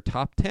 5 or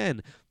top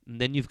 10. And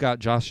then you've got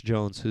Josh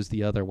Jones, who's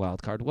the other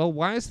wild card. Well,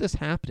 why is this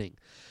happening?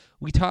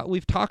 We've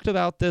talked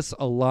about this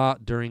a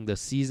lot during the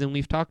season.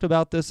 We've talked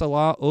about this a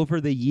lot over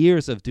the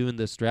years of doing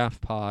this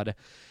draft pod.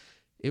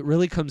 It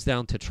really comes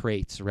down to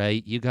traits,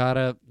 right? You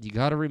gotta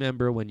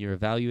remember when you're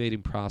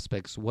evaluating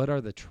prospects, what are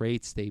the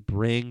traits they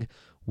bring?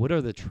 What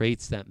are the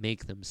traits that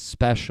make them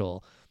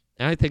special?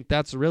 And I think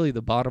that's really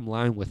the bottom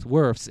line with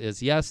Wirfs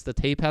is, yes, the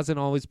tape hasn't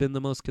always been the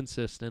most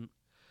consistent.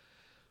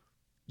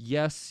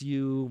 Yes,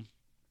 you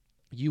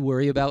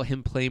worry about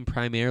him playing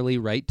primarily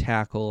right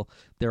tackle.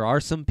 There are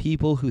some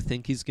people who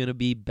think he's going to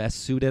be best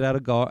suited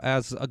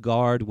as a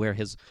guard, where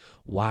his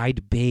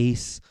wide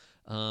base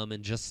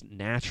and just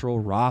natural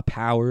raw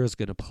power is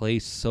going to play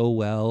so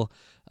well.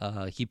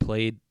 He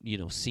played,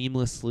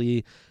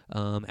 seamlessly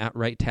at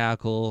right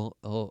tackle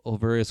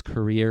over his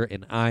career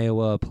in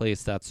Iowa, a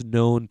place that's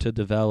known to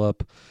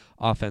develop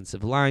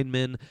offensive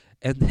linemen,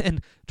 and then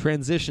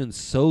transitioned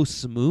so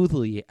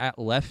smoothly at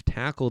left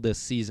tackle this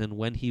season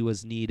when he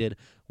was needed,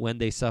 when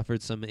they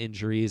suffered some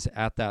injuries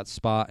at that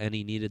spot and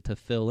he needed to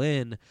fill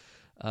in.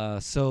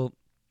 So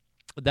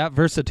that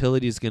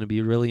versatility is going to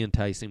be really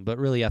enticing, but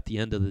really at the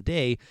end of the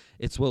day,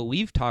 it's what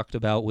we've talked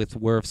about with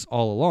Wirfs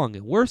all along.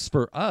 And Wirfs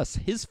for us,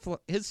 his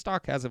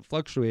stock hasn't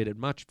fluctuated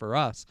much for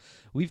us.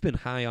 We've been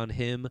high on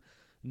him,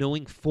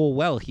 knowing full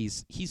well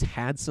he's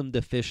had some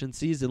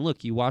deficiencies. And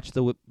look, you watch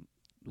the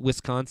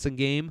Wisconsin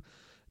game,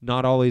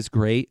 not always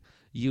great.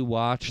 You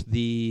watch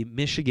the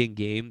Michigan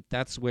game,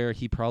 that's where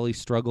he probably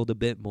struggled a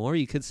bit more.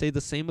 You could say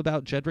the same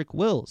about Jedrick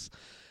Wills.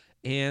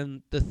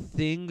 And the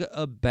thing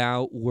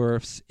about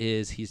Wirfs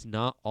is he's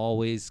not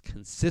always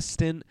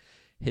consistent.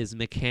 His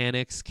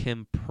mechanics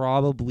can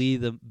probably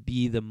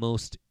be the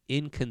most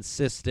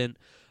inconsistent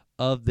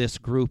of this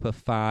group of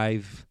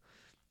 5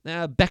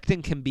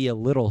 Becton can be a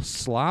little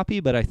sloppy,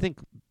 but I think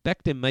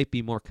Becton might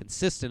be more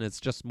consistent.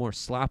 It's just more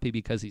sloppy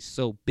because he's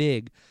so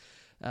big.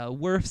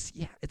 Wirfs,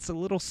 yeah, it's a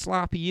little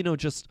sloppy,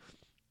 just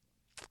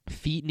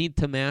feet need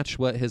to match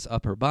what his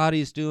upper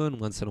body's doing.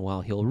 Once in a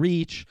while he'll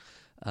reach.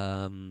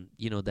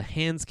 The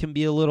hands can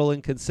be a little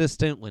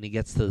inconsistent. When he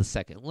gets to the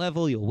second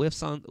level, you'll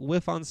whiff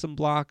on some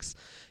blocks.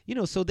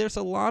 So there's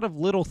a lot of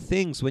little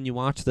things when you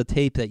watch the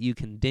tape that you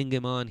can ding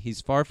him on.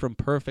 He's far from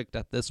perfect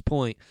at this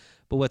point,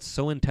 but what's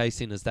so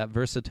enticing is that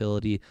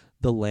versatility,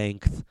 the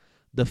length,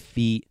 the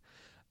feet.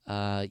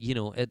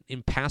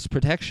 In pass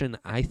protection,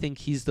 I think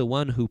he's the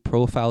one who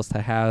profiles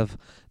to have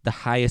the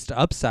highest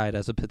upside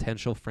as a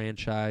potential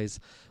franchise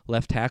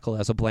left tackle,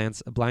 as a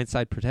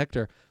blindside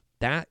protector.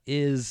 That's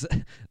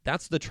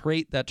the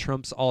trait that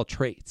trumps all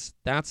traits.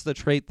 That's the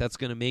trait that's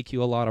going to make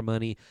you a lot of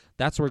money.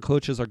 That's where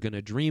coaches are going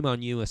to dream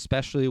on you,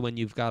 especially when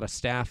you've got a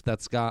staff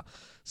that's got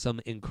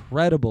some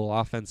incredible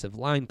offensive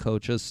line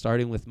coaches,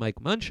 starting with Mike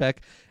Munchak,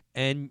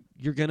 and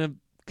you're going to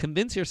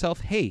convince yourself,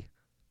 hey,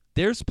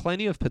 there's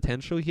plenty of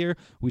potential here.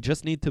 We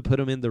just need to put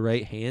them in the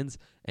right hands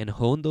and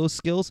hone those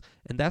skills.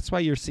 And that's why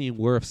you're seeing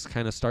Wirfs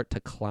kind of start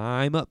to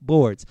climb up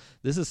boards.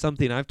 This is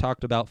something I've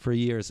talked about for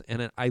years.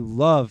 And I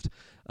loved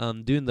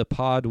doing the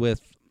pod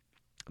with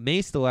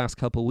Mace the last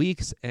couple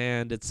weeks.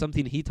 And it's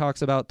something he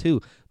talks about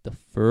too. The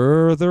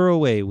further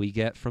away we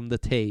get from the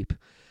tape,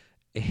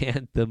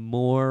 and the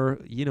more,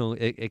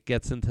 it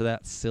gets into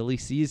that silly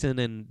season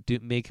and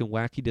making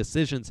wacky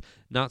decisions,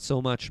 not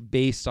so much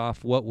based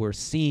off what we're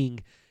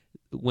seeing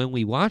when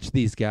we watch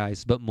these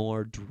guys, but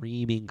more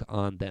dreaming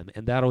on them.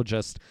 And that'll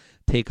just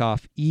take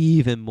off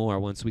even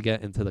more once we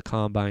get into the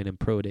combine and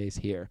pro days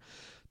here.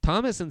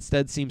 Thomas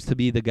instead seems to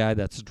be the guy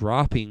that's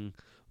dropping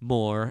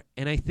more.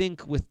 And I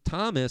think with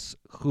Thomas,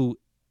 who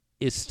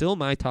is still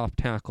my top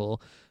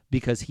tackle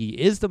because he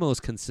is the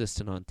most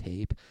consistent on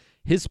tape,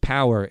 his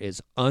power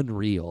is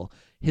unreal.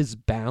 His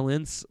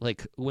balance,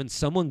 like when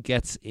someone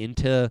gets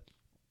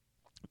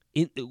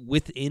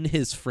within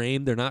his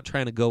frame, they're not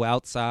trying to go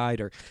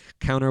outside or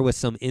counter with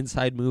some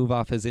inside move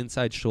off his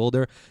inside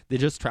shoulder. They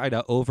just try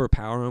to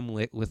overpower him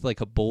with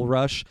like a bull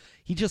rush.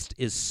 He just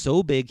is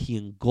so big. He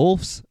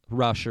engulfs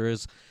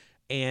rushers,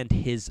 and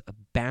his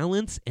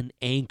balance and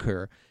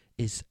anchor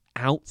is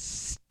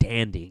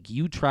outstanding.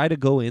 You try to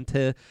go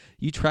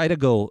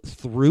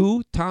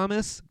through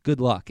Thomas,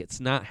 good luck. It's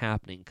not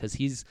happening because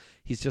he's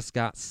just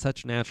got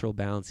such natural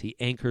balance. He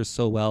anchors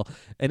so well.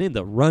 And in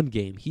the run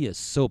game, he is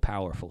so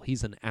powerful.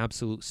 He's an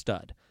absolute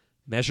stud.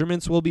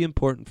 Measurements will be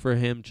important for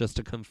him just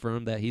to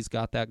confirm that he's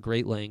got that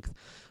great length.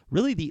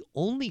 Really, the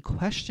only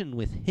question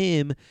with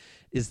him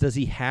is, does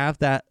he have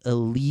that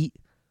elite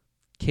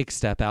kick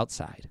step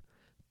outside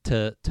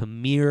to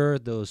mirror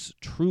those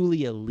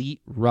truly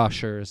elite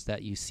rushers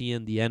that you see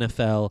in the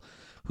NFL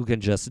who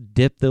can just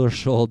dip their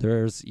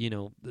shoulders,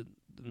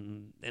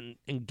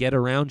 and get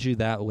around you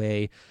that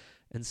way?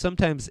 And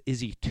sometimes is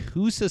he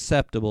too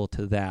susceptible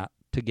to that,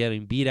 to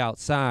getting beat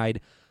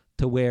outside,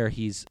 to where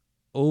he's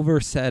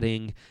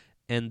oversetting,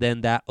 and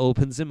then that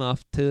opens him up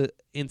to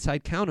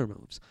inside counter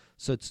moves?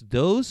 So it's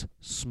those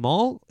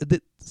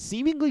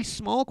seemingly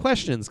small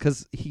questions,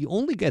 because he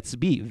only gets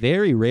beat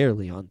very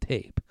rarely on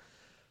tape,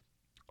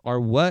 are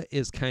what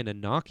is kind of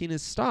knocking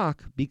his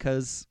stock,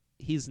 because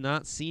he's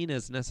not seen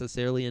as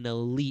necessarily an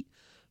elite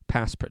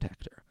pass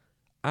protector.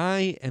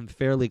 I am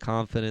fairly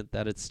confident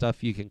that it's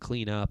stuff you can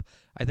clean up.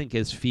 I think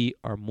his feet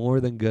are more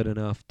than good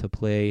enough to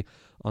play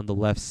on the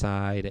left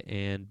side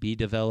and be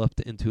developed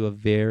into a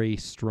very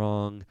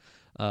strong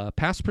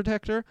pass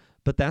protector.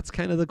 But that's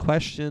kind of the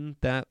question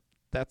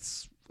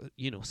that's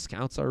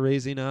scouts are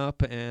raising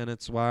up, and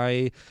it's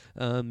why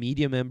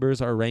media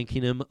members are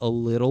ranking him a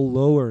little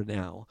lower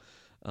now.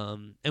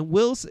 And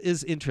Wills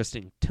is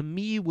interesting. To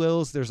me,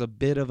 Wills, there's a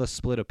bit of a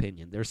split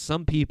opinion. There's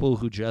some people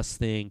who just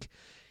think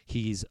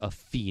he's a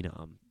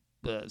phenom,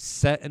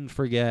 set and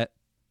forget,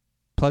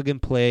 plug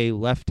and play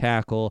left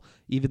tackle.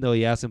 Even though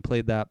he hasn't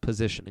played that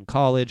position in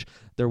college,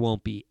 there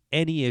won't be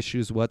any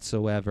issues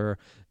whatsoever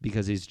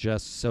because he's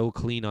just so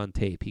clean on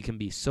tape. He can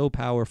be so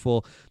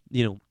powerful.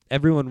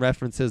 Everyone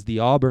references the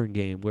Auburn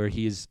game where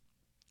he's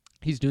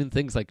doing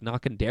things like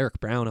knocking Derek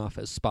Brown off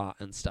his spot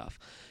and stuff,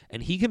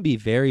 and he can be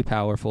very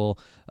powerful.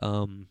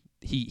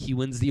 He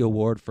wins the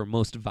award for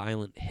most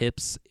violent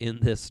hips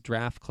in this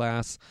draft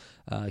class.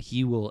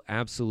 He will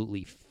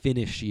absolutely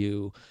finish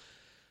you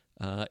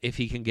if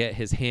he can get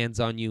his hands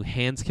on you.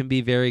 Hands can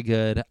be very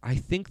good. I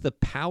think the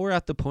power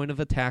at the point of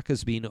attack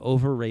is being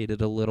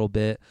overrated a little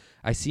bit.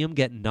 I see him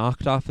get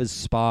knocked off his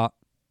spot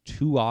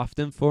too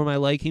often for my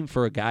liking,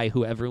 for a guy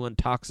who everyone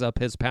talks up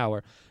his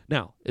power.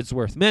 Now, it's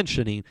worth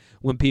mentioning,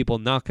 when people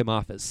knock him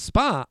off his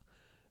spot,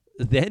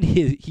 then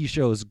he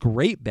shows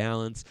great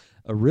balance,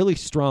 a really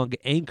strong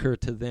anchor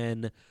to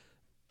then,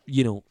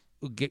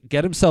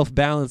 get himself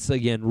balanced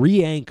again,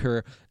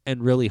 re-anchor,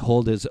 and really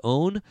hold his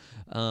own.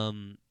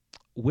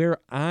 Where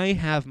I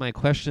have my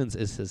questions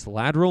is his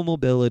lateral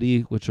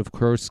mobility, which of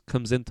course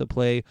comes into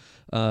play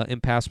in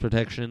pass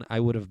protection.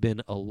 I would have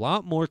been a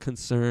lot more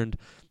concerned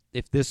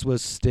if this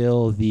was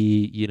still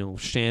the,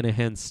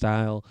 Shanahan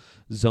style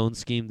zone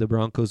scheme the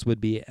Broncos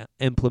would be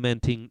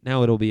implementing,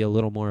 now it'll be a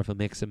little more of a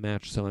mix and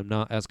match, so I'm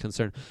not as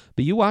concerned.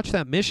 But you watch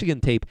that Michigan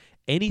tape,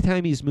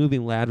 anytime he's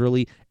moving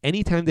laterally,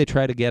 anytime they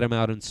try to get him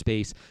out in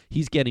space,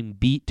 he's getting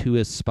beat to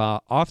his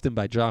spot, often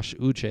by Josh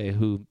Uche,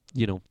 who,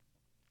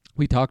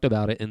 we talked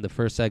about it in the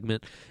first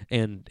segment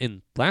and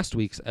in last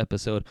week's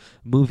episode.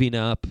 Moving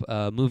up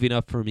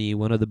for me,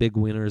 one of the big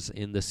winners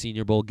in the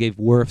Senior Bowl, gave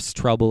Wirfs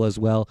trouble as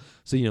well.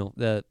 So,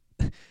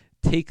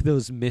 take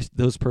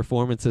those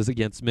performances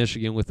against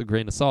Michigan with a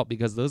grain of salt,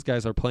 because those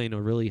guys are playing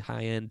a really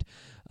high-end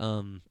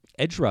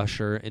edge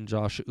rusher in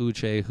Josh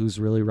Uche, who's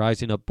really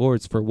rising up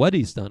boards for what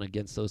he's done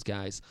against those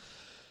guys.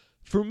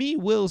 For me,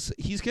 Wills,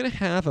 he's going to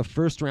have a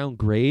first-round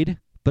grade,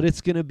 but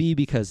it's going to be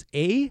because,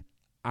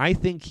 I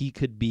think he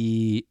could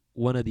be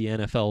one of the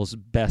NFL's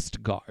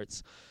best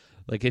guards.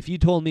 Like, if you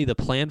told me the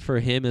plan for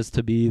him is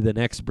to be the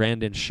next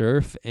Brandon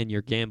Scherf, and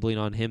you're gambling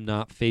on him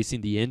not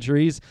facing the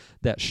injuries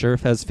that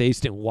Scherf has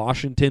faced in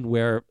Washington,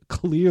 where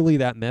clearly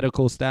that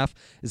medical staff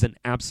is an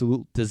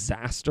absolute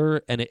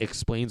disaster, and it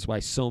explains why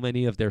so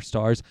many of their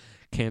stars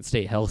can't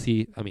stay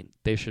healthy. I mean,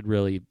 they should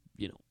really,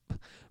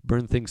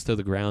 burn things to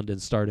the ground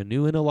and start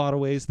anew in a lot of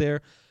ways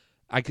there.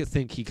 I could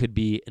think he could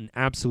be an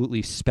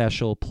absolutely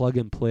special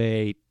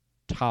plug-and-play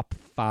top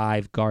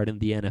 5 guard in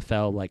the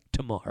NFL like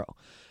tomorrow.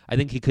 I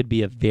think he could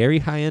be a very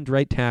high-end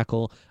right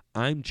tackle.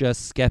 I'm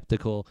just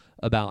skeptical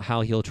about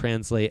how he'll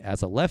translate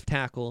as a left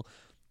tackle,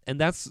 and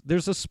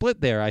there's a split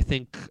there. I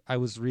think I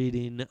was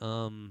reading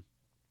Todd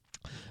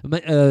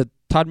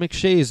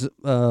McShay's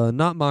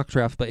not mock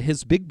draft, but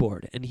his big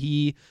board, and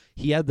he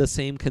had the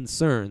same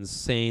concerns,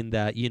 saying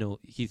that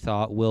he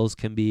thought Wills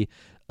can be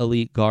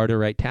elite guard or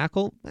right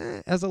tackle.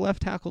 As a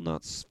left tackle,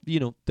 not,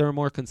 there are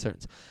more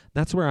concerns.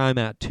 That's where I'm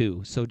at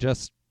too. So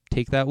just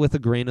take that with a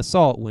grain of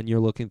salt when you're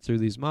looking through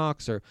these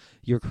mocks, or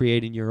you're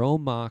creating your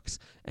own mocks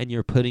and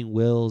you're putting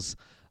Wills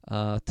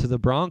to the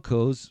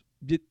Broncos.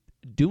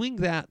 Doing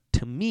that,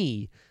 to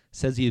me,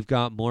 says you've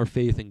got more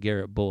faith in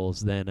Garrett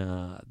Bowles than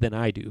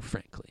I do,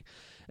 frankly.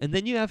 And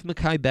then you have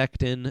Mekhi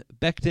Becton.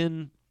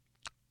 Becton,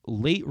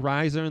 late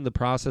riser in the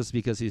process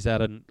because he's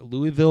at a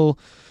Louisville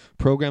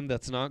program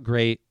that's not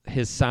great.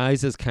 His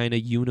size is kind of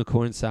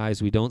unicorn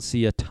size. We don't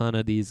see a ton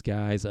of these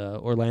guys.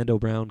 Orlando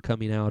Brown,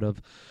 coming out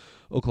of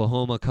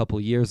Oklahoma a couple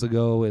years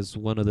ago, is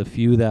one of the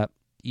few that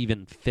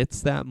even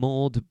fits that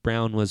mold.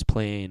 Brown was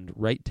playing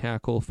right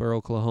tackle for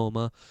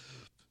Oklahoma,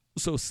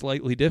 so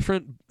slightly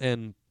different.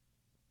 And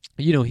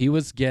he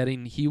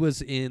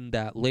was in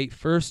that late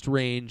first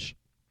range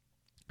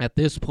at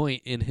this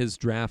point in his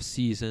draft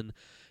season,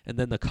 and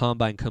then the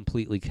combine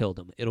completely killed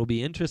him. It'll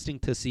be interesting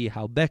to see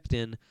how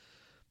Becton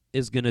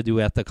is going to do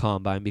at the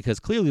combine,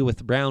 because clearly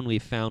with Brown we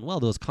found,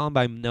 those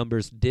combine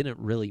numbers didn't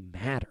really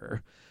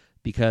matter,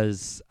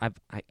 because I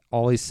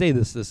always say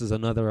this is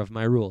another of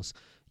my rules.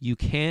 You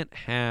can't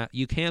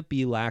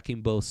be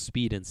lacking both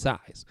speed and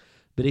size.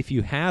 But if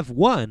you have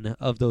one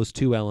of those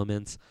two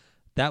elements,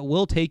 that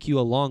will take you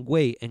a long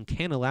way and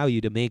can allow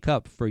you to make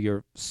up for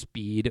your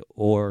speed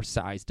or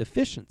size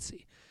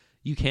deficiency.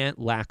 You can't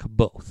lack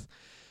both.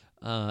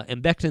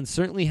 And Becton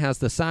certainly has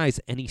the size,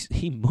 and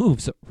he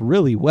moves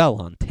really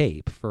well on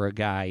tape for a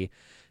guy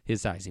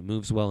his size. He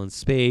moves well in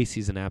space.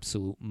 He's an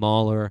absolute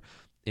mauler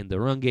in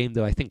the run game,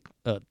 though I think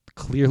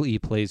clearly he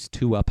plays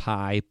too up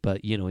high,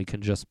 but he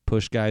can just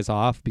push guys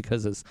off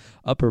because his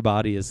upper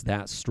body is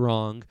that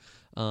strong.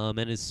 And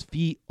his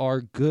feet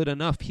are good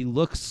enough. He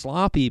looks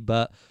sloppy,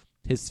 but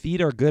his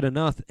feet are good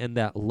enough, and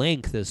that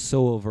length is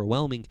so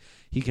overwhelming.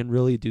 He can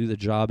really do the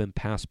job in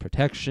pass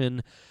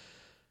protection.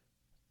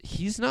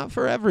 He's not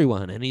for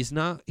everyone, and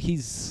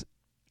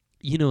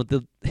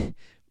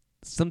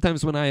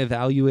sometimes when I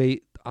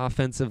evaluate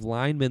offensive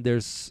linemen,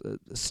 there's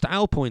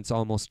style points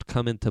almost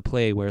come into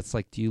play where it's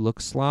like, do you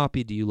look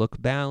sloppy? Do you look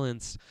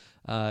balanced?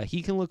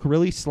 He can look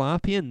really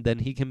sloppy, and then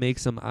he can make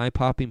some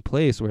eye-popping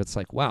plays where it's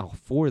like, wow,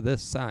 for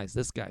this size,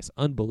 this guy's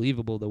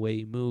unbelievable the way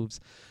he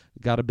moves.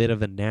 Got a bit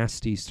of a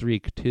nasty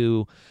streak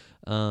too.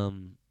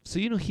 So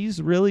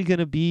he's really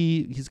gonna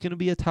be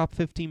a top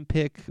 15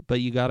 pick, but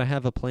you got to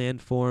have a plan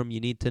for him. You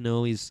need to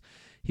know he's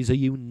a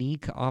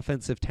unique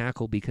offensive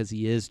tackle because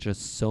he is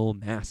just so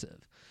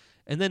massive.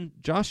 And then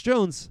Josh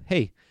Jones,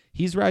 hey,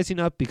 he's rising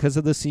up because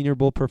of the Senior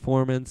Bowl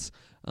performance.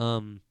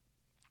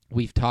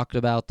 We've talked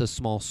about the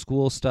small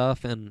school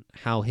stuff and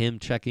how him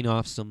checking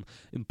off some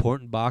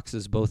important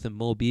boxes both in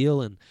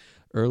Mobile and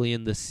early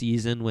in the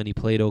season when he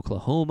played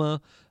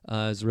Oklahoma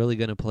is really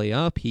going to play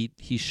up.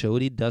 He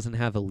showed he doesn't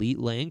have elite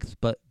length,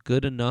 but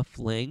good enough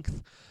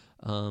length.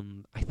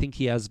 I think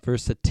he has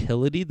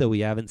versatility, though we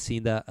haven't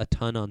seen that a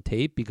ton on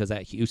tape, because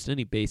at Houston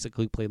he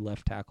basically played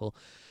left tackle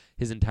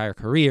his entire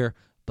career.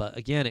 But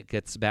again, it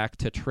gets back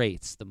to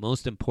traits. The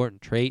most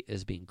important trait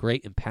is being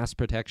great in pass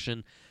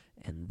protection,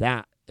 and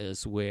that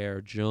is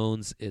where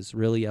Jones is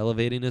really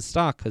elevating his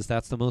stock, because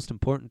that's the most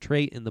important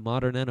trait in the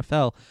modern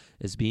NFL,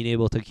 is being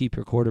able to keep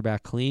your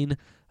quarterback clean.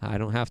 I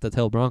don't have to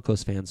tell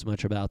Broncos fans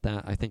much about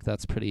that. I think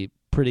that's pretty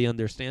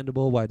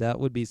understandable why that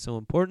would be so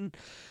important.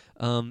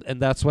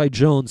 And that's why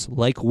Jones,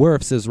 like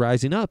Wirfs, is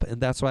rising up. And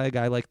that's why a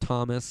guy like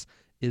Thomas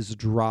is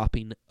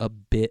dropping a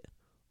bit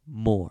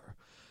more.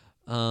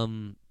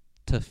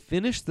 To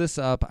finish this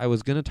up, I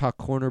was going to talk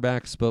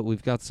cornerbacks, but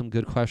we've got some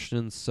good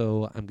questions,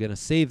 so I'm going to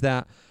save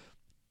that.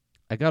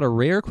 I got a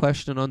rare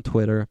question on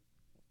Twitter.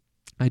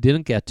 I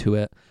didn't get to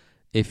it.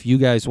 If you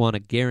guys want to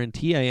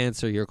guarantee I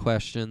answer your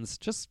questions,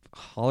 just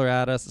holler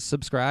at us,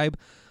 subscribe,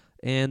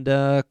 and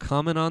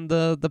comment on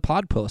the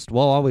pod post.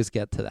 We'll always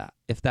get to that.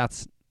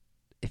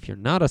 If you're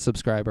not a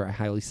subscriber, I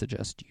highly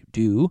suggest you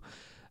do.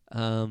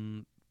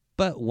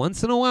 But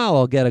once in a while,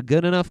 I'll get a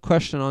good enough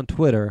question on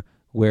Twitter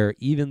where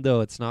even though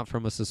it's not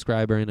from a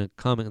subscriber in a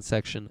comment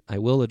section, I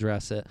will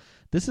address it.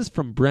 This is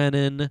from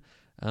Brennan.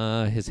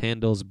 His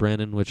handle's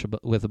Brennan,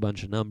 with a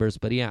bunch of numbers.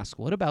 But he asked,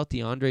 what about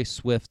DeAndre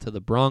Swift to the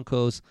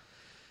Broncos?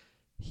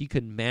 He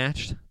could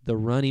match the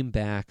running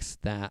backs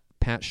that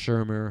Pat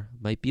Shurmur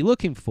might be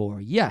looking for.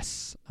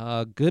 Yes,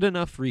 a good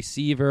enough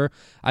receiver.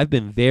 I've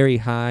been very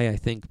high. I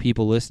think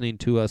people listening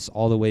to us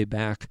all the way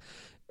back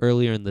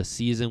earlier in the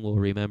season will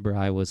remember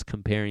I was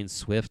comparing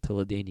Swift to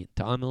LaDainian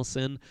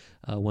Tomlinson,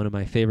 one of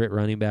my favorite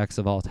running backs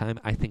of all time.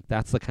 I think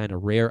that's the kind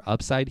of rare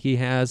upside he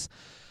has.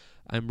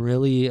 I'm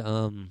really,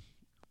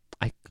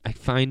 I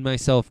find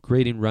myself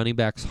grading running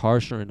backs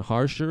harsher and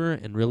harsher,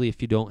 and really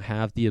if you don't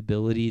have the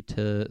ability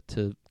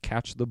to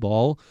catch the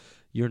ball,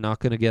 you're not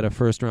going to get a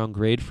first-round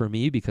grade for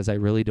me because I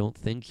really don't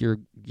think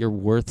you're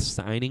worth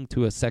signing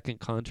to a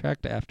second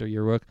contract after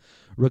your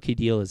rookie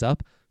deal is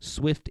up.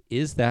 Swift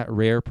is that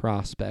rare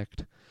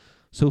prospect.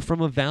 So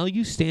from a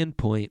value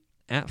standpoint,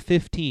 at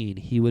 15,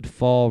 he would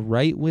fall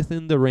right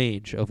within the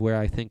range of where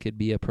I think it'd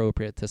be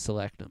appropriate to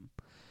select him.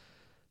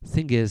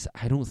 Thing is,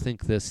 I don't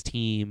think this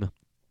team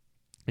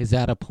is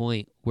at a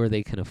point where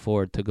they can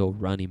afford to go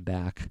running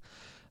back.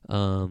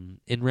 In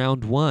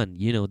round one,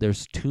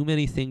 there's too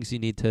many things you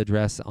need to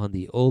address on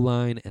the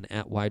O-line and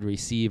at wide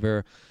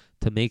receiver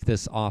to make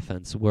this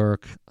offense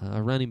work.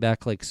 Running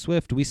back like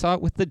Swift, we saw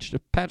it with the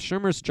Pat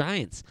Shurmur's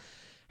Giants.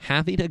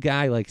 Having a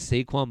guy like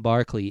Saquon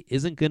Barkley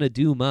isn't going to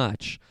do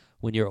much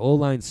when your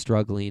O-line's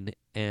struggling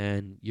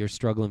and you're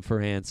struggling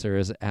for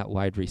answers at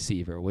wide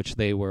receiver, which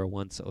they were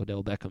once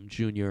Odell Beckham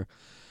Jr.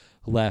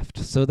 left.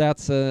 So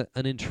that's an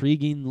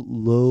intriguing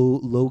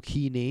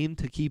low-key name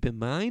to keep in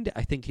mind.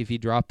 I think if you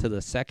drop to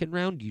the second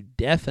round, you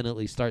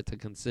definitely start to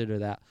consider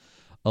that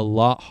a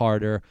lot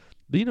harder.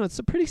 But, it's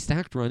a pretty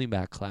stacked running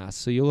back class,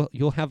 so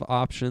you'll have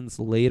options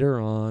later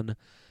on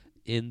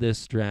in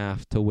this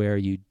draft to where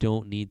you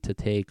don't need to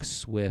take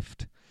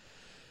Swift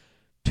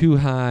too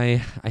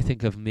high. I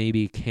think of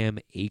maybe Cam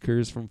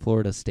Akers from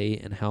Florida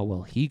State and how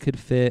well he could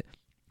fit.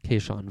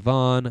 Keyshawn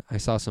Vaughn. I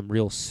saw some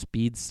real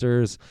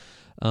speedsters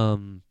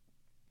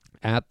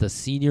at the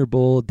Senior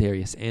Bowl.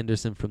 Darius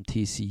Anderson from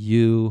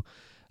TCU.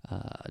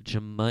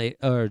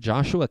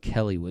 Joshua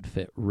Kelly would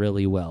fit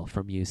really well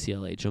from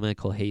UCLA.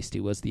 JaMychal Hasty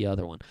was the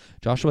other one.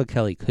 Joshua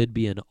Kelly could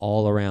be an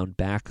all-around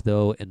back,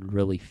 though, and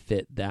really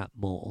fit that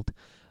mold.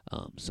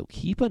 So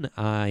keep an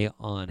eye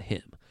on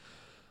him.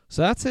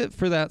 So that's it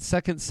for that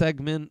second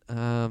segment.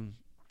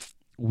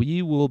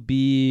 We will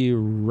be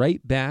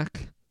right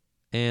back,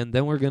 and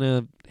then we're going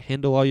to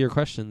handle all your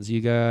questions.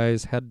 You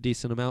guys had a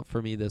decent amount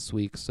for me this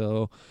week,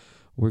 so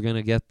we're going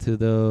to get to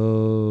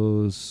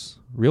those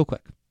real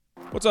quick.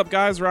 What's up,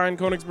 guys? Ryan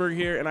Konigsberg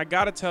here, and I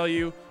got to tell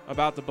you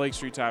about the Blake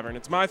Street Tavern.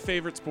 It's my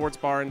favorite sports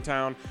bar in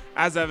town,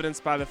 as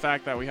evidenced by the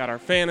fact that we had our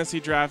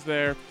fantasy draft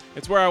there.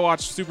 It's where I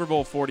watched Super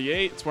Bowl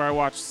 48. It's where I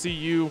watched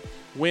CU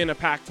win a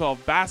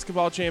Pac-12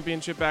 basketball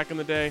championship back in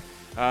the day.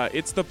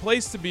 It's the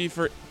place to be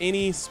for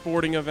any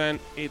sporting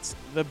event. It's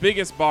the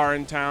biggest bar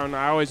in town.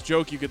 I always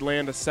joke you could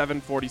land a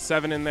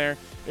 747 in there.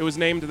 It was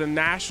named the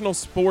National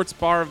Sports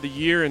Bar of the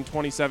Year in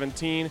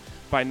 2017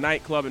 by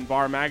Nightclub and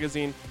Bar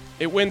Magazine.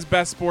 It wins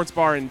Best Sports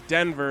Bar in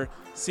Denver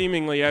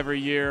seemingly every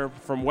year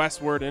from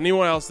Westward and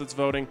anyone else that's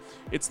voting.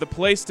 It's the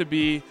place to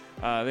be.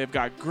 They've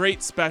got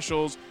great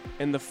specials,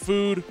 and the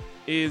food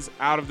is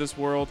out of this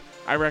world.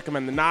 I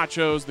recommend the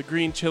nachos, the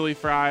green chili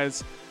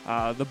fries,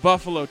 the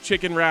buffalo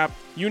chicken wrap.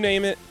 You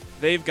name it,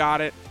 they've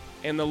got it.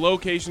 And the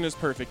location is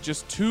perfect.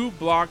 Just 2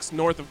 blocks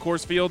north of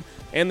Coors Field,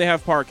 and they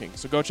have parking.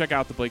 So go check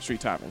out the Blake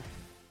Street Tavern.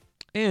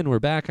 And we're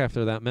back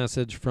after that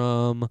message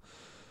from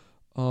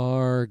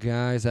our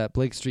guys at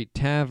Blake Street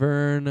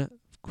Tavern.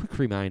 Quick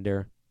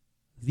reminder,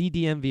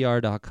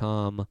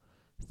 thednvr.com.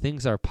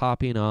 Things are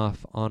popping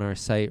off on our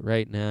site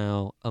right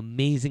now.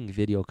 Amazing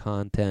video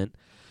content.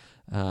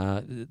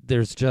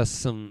 There's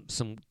just some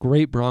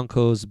great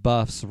Broncos,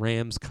 Buffs,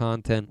 Rams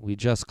content. We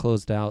just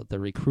closed out the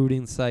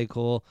recruiting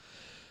cycle.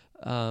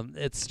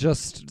 It's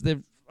just,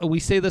 we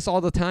say this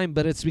all the time,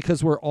 but it's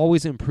because we're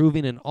always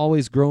improving and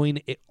always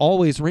growing. It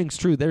always rings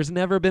true. There's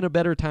never been a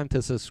better time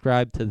to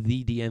subscribe to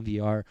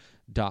thednvr.com.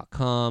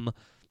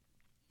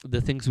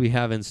 The things we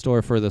have in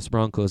store for this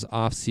Broncos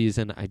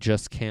offseason, I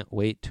just can't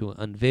wait to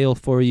unveil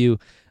for you.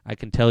 I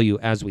can tell you,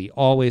 as we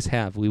always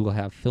have, we will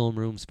have film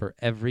rooms for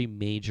every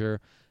major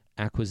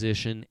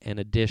acquisition and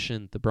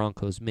addition the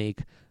Broncos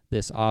make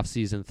this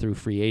offseason through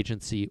free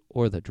agency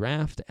or the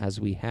draft, as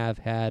we have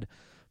had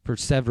for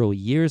several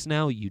years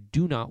now. You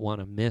do not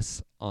want to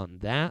miss on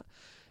that.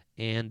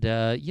 And,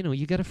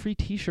 you get a free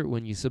t-shirt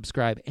when you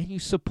subscribe, and you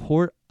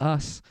support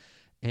us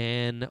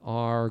and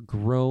our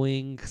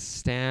growing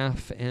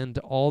staff and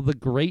all the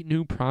great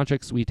new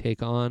projects we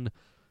take on.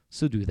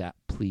 So do that,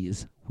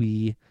 please.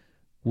 We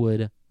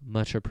would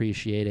much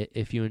appreciate it.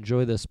 If you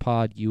enjoy this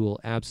pod, you will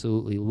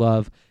absolutely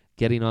love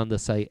getting on the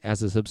site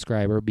as a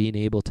subscriber, being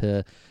able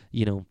to,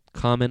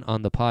 comment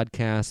on the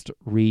podcast,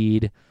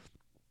 read,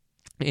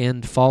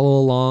 and follow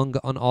along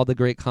on all the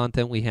great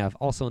content we have.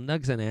 Also,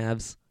 Nugs and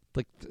Avs,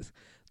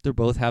 they're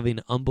both having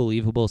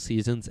unbelievable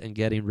seasons and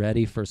getting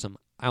ready for some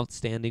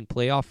outstanding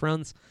playoff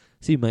runs,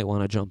 so you might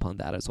want to jump on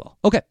that as well.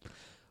 Okay,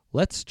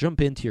 let's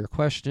jump into your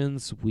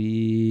questions.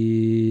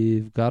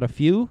 We've got a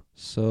few,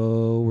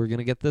 so we're going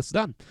to get this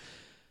done.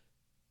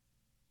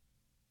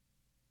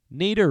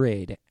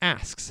 Naderade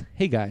asks,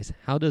 hey guys,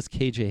 how does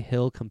KJ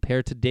Hill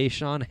compare to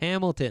Deshaun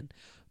Hamilton?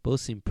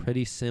 Both seem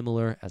pretty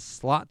similar as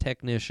slot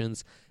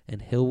technicians,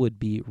 and Hill would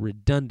be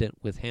redundant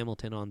with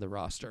Hamilton on the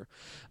roster.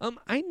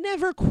 I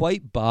never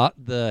quite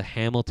bought the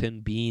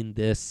Hamilton being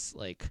this,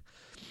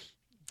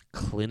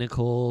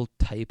 clinical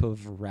type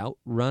of route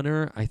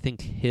runner. I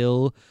think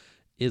Hill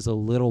is a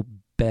little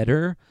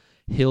better.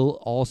 Hill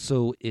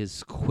also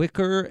is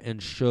quicker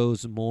and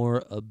shows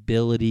more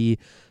ability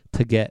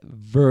to get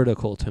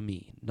vertical to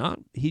me.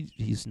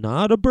 He's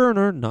not a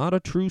burner, not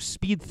a true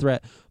speed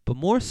threat, but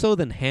more so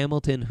than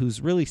Hamilton, who's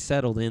really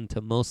settled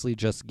into mostly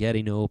just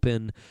getting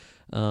open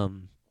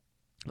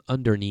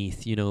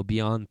underneath,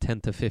 beyond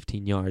 10 to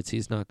 15 yards.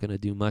 He's not going to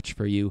do much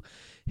for you.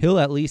 Hill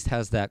at least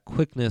has that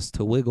quickness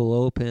to wiggle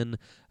open,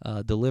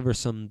 deliver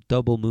some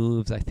double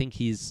moves. I think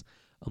he's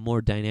a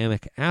more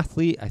dynamic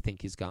athlete. I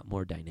think he's got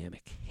more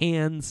dynamic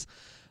hands.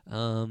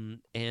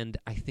 And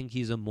I think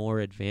he's a more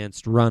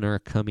advanced runner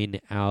coming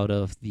out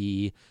of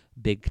the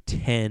Big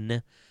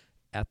Ten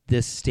at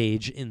this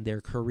stage in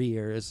their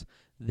careers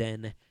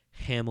than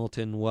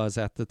Hamilton was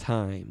at the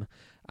time.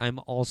 I'm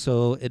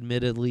also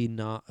admittedly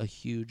not a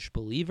huge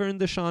believer in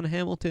Deshaun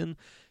Hamilton.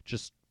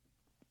 Just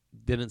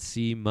didn't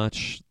see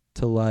much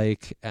to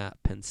like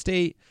at Penn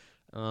State.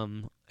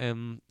 And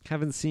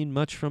haven't seen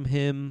much from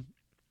him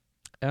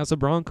as a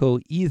Bronco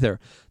either.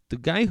 The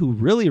guy who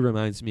really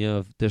reminds me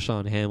of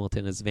Deshaun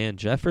Hamilton is Van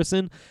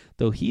Jefferson,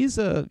 though he's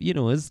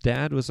his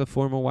dad was a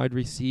former wide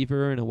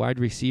receiver and a wide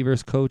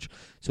receivers coach,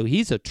 so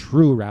he's a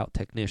true route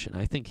technician.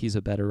 I think he's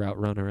a better route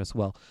runner as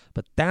well,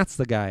 but that's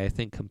the guy I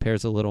think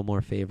compares a little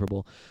more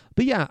favorable.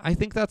 But yeah, I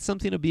think that's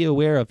something to be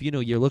aware of.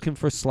 You're looking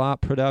for slot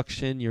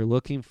production, you're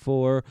looking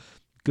for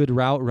good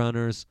route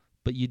runners,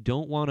 but you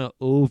don't want to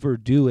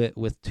overdo it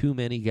with too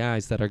many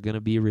guys that are going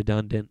to be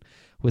redundant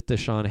with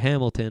Deshaun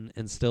Hamilton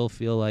and still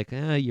feel like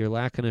you're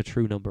lacking a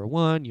true number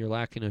one, you're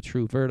lacking a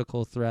true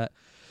vertical threat,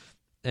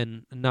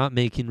 and not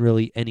making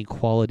really any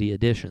quality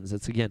additions.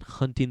 It's, again,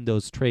 hunting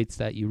those traits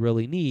that you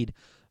really need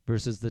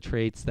versus the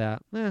traits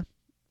that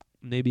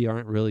maybe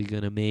aren't really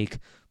going to make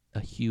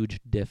a huge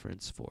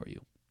difference for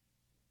you.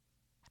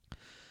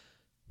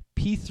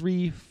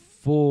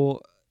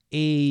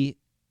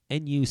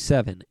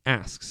 P34ANU7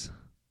 asks,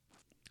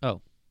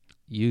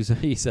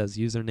 he says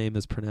username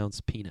is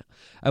pronounced peanut.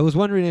 I was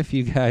wondering if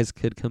you guys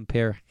could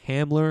compare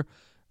Hamler,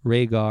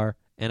 Rhaegar,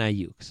 and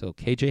Ayuk. So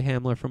KJ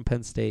Hamler from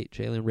Penn State,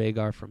 Jalen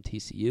Rhaegar from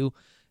TCU,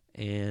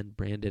 and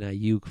Brandon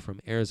Ayuk from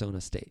Arizona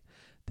State.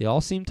 They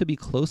all seem to be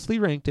closely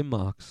ranked in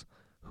mocks.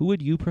 Who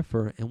would you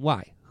prefer and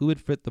why? Who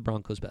would fit the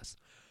Broncos best?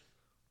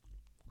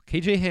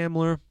 KJ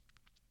Hamler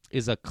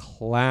is a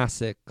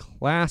classic,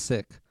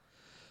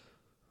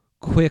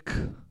 quick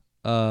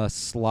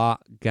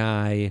slot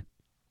guy.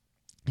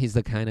 He's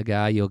the kind of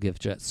guy you'll give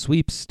jet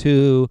sweeps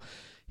to.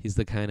 He's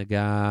the kind of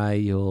guy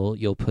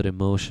you'll put in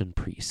motion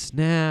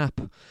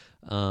pre-snap.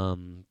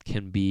 Can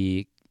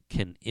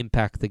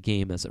impact the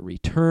game as a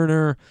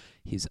returner.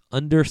 He's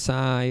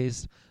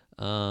undersized.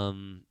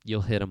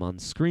 You'll hit him on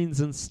screens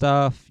and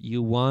stuff.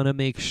 You want to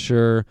make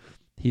sure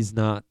he's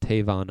not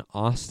Tavon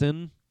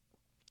Austin,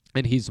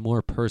 and he's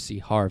more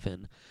Percy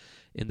Harvin.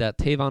 In that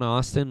Tavon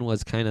Austin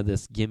was kind of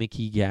this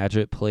gimmicky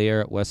gadget player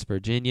at West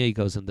Virginia. He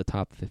goes in the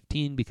top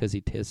 15 because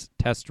he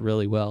tests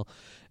really well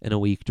in a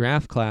weak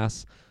draft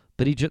class,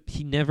 but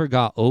he never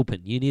got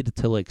open. You needed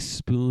to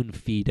spoon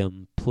feed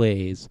him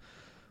plays,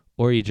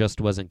 or he just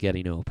wasn't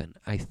getting open.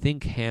 I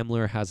think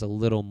Hamler has a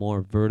little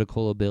more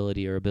vertical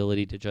ability or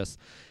ability to just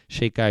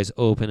shake guys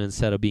open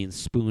instead of being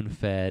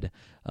spoon-fed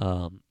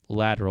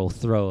lateral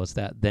throws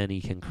that then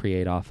he can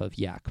create off of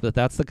Yak. But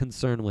that's the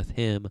concern with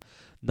him.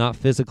 Not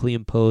physically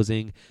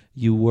imposing.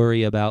 You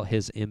worry about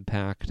his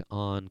impact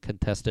on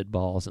contested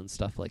balls and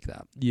stuff like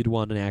that. You'd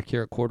want an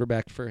accurate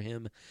quarterback for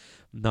him,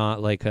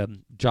 not like a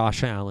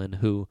Josh Allen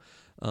who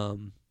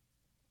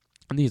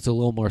needs a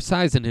little more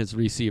size in his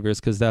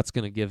receivers because that's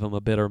going to give him a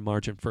better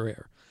margin for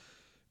error.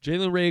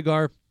 Jalen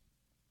Rhaegar,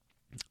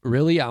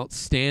 really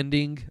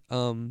outstanding.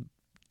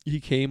 He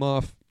came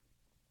off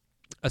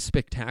a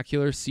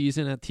spectacular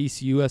season at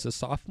TCU as a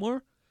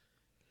sophomore.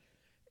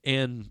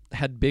 and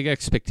had big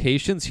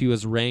expectations. He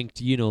was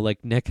ranked,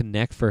 like neck and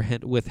neck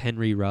with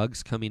Henry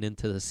Ruggs coming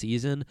into the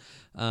season.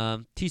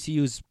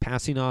 TCU's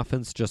passing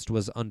offense just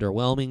was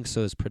underwhelming,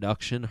 so his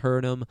production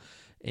hurt him,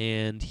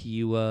 and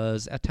he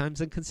was at times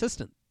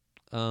inconsistent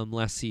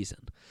last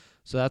season.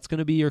 So that's going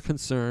to be your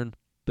concern,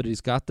 but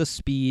he's got the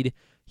speed.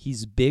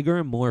 He's bigger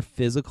and more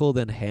physical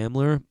than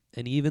Hamler,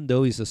 and even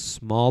though he's a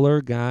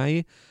smaller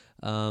guy,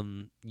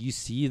 you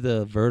see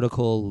the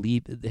vertical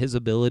leap, his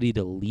ability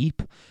to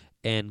leap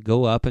and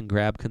go up and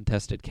grab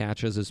contested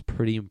catches is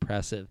pretty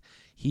impressive.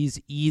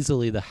 He's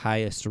easily the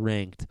highest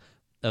ranked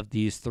of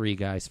these three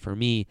guys for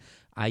me.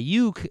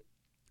 Ayuk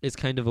is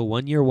kind of a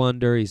one-year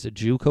wonder. He's a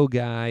JUCO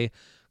guy,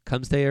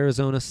 comes to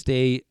Arizona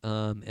State,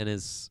 and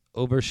is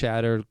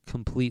overshadowed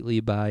completely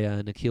by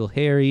N'Keal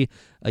Harry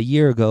a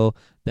year ago.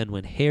 Then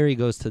when Harry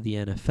goes to the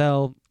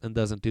NFL and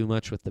doesn't do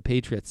much with the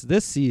Patriots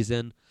this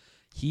season,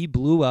 he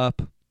blew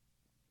up.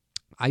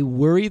 I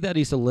worry that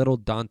he's a little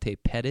Dante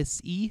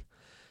Pettis-y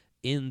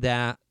in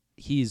that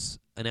he's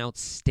an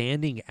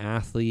outstanding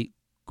athlete,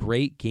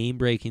 great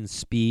game-breaking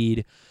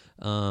speed,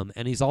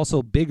 and he's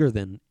also bigger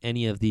than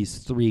any of these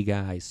three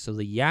guys. So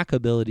the yak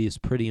ability is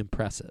pretty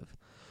impressive.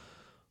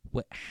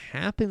 What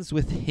happens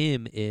with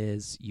him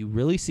is you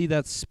really see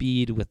that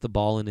speed with the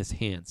ball in his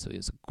hand. So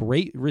he's a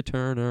great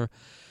returner.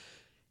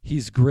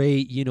 He's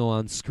great,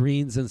 on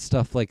screens and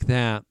stuff like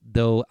that,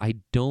 though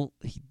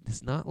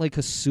he's not like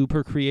a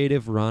super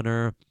creative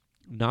runner,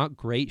 not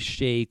great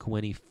shake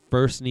when he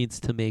first needs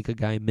to make a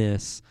guy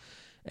miss,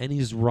 and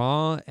he's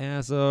raw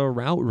as a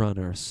route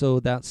runner.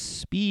 So that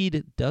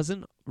speed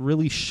doesn't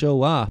really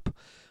show up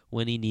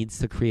when he needs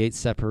to create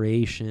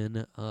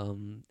separation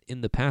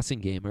in the passing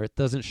game, or it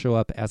doesn't show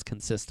up as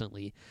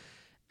consistently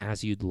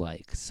as you'd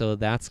like. So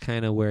that's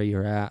kind of where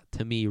you're at.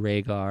 To me,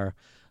 Rhaegar,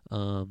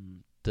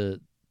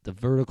 the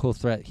vertical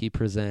threat he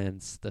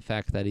presents, the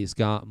fact that he's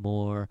got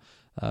more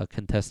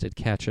contested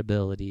catch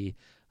ability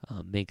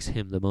makes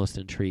him the most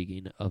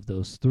intriguing of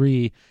those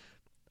three.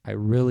 I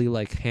really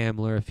like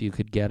Hamler if you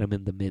could get him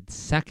in the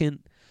mid-second.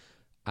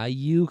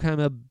 Ayuk, I'm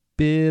a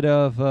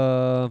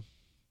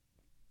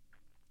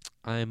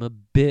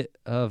bit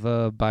of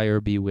a buyer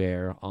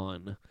beware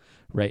on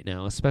right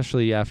now,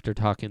 especially after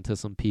talking to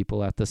some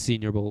people at the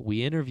Senior Bowl.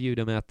 We interviewed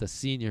him at the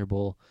Senior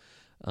Bowl,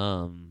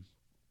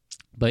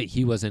 but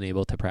he wasn't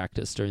able to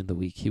practice during the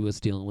week. He was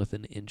dealing with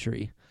an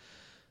injury.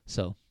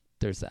 So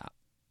there's that.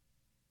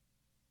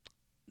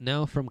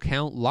 Now from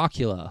Count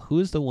Locula, who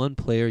is the one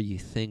player you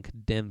think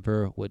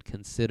Denver would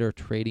consider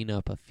trading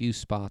up a few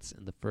spots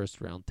in the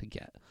first round to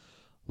get?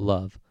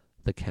 Love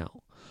the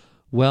Count.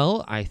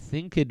 Well, I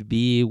think it'd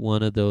be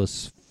one of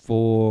those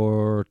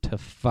 4 to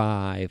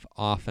 5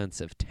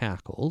 offensive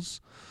tackles.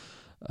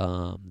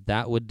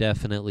 That would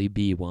definitely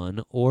be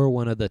one, or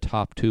one of the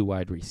top 2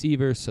 wide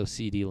receivers, so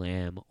CeeDee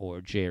Lamb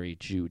or Jerry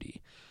Jeudy.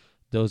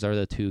 Those are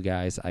the 2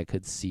 guys I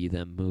could see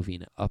them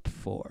moving up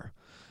for.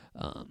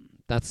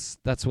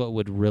 That's what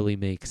would really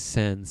make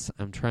sense.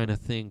 I'm trying to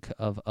think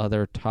of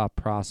other top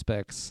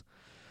prospects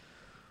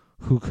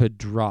who could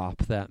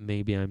drop that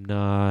maybe I'm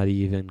not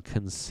even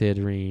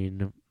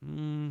considering.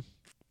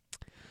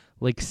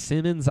 Like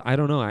Simmons, I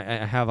don't know. I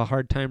have a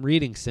hard time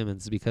reading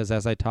Simmons because,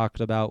 as I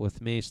talked about with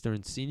Mace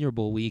during Senior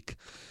Bowl week,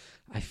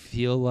 I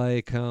feel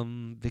like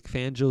Vic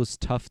Fangio's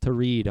tough to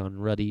read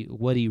on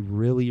what he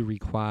really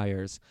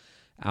requires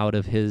out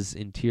of his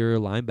interior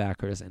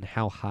linebackers and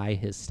how high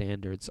his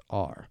standards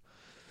are.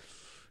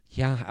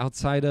 Yeah,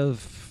 outside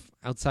of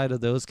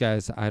those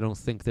guys, I don't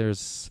think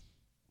there's.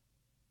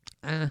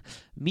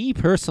 Me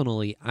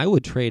personally, I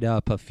would trade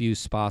up a few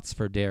spots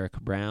for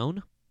Derek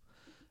Brown.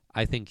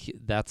 I think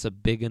that's a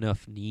big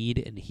enough need,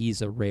 and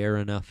he's a rare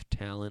enough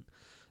talent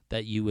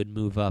that you would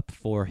move up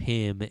for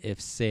him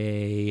if,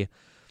 say,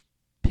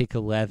 pick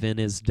 11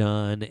 is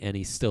done and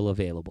he's still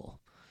available.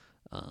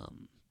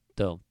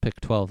 Though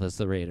pick 12 as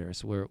the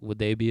Raiders. Would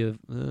they be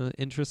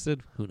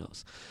interested? Who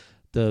knows?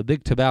 The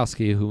Big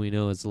Tabowski, who we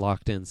know is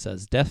locked in,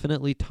 says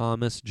definitely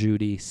Thomas,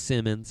 Jeudy,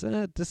 Simmons.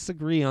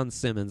 Disagree on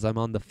Simmons. I'm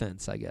on the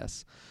fence, I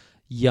guess.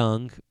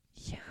 Young,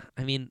 yeah,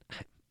 I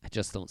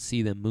just don't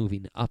see them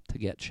moving up to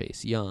get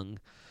Chase Young.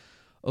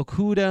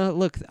 Okudah,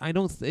 look, I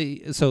don't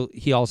think so.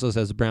 He also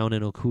says Brown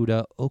and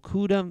Okudah.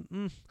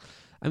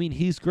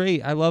 He's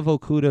great. I love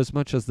Okudah as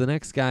much as the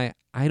next guy.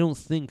 I don't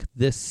think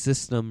this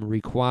system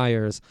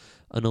requires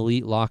an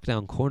elite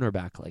lockdown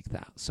cornerback like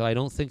that. So I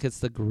don't think it's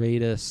the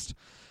greatest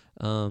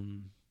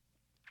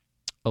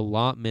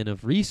allotment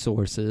of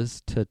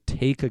resources to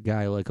take a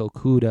guy like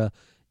Okudah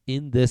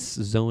in this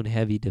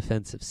zone-heavy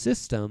defensive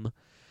system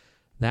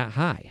that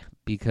high,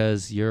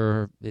 because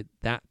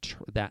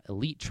that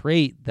elite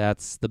trait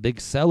that's the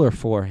big seller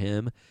for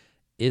him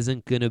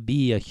isn't going to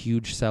be a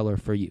huge seller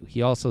for you.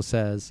 He also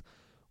says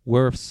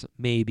Wirfs,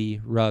 maybe,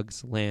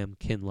 Ruggs, Lamb,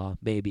 Kinlaw,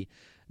 maybe.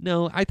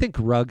 No, I think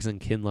Ruggs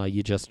and Kinlaw,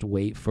 you just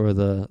wait for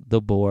the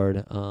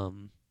board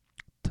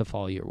to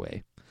fall your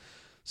way.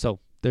 So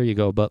there you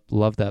go, but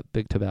love that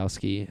Big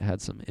Tabowski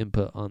had some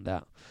input on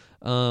that.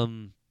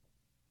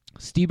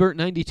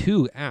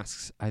 Steebert92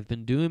 asks, I've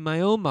been doing my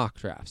own mock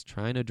drafts,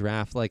 trying to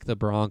draft like the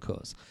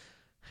Broncos.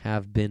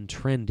 Have been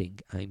trending.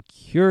 I'm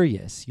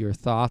curious your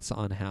thoughts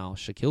on how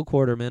Shaquille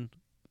Quarterman,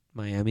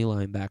 Miami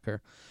linebacker,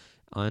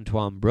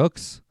 Antoine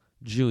Brooks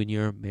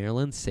Jr.,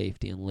 Maryland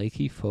safety, and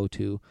Lakey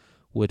Fotu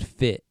would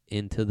fit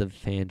into the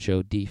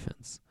Fangio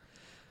defense.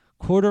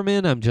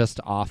 Quarterman, I'm just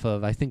off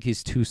of. I think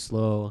he's too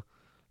slow.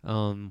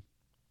 A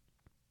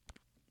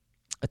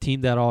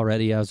team that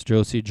already has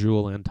Josie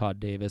Jewell and Todd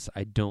Davis,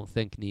 I don't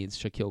think needs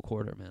Shaquille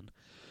Quarterman.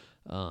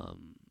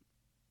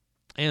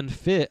 And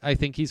fit, I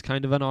think he's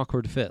kind of an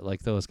awkward fit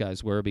like those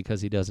guys were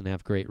because he doesn't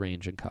have great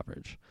range and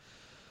coverage.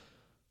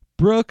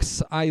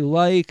 Brooks, I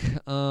like.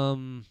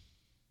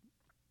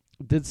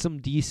 Did some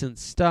decent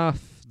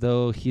stuff,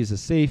 though he's a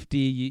safety.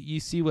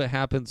 You see what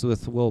happens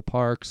with Will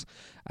Parks.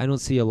 I don't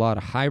see a lot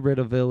of hybrid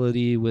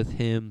ability with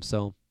him,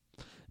 so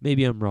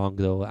maybe I'm wrong,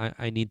 though.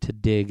 I need to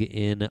dig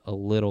in a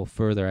little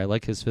further. I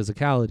like his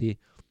physicality,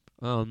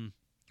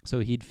 so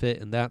he'd fit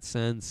in that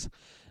sense,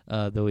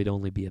 though he'd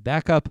only be a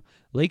backup.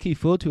 Lakey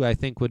Fotu, I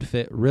think, would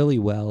fit really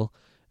well.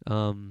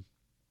 I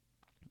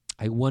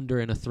wonder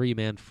in a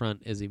three-man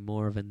front, is he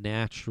more of a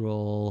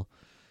natural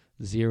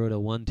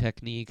 0-1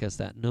 technique as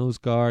that nose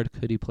guard?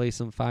 Could he play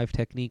some 5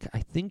 technique? I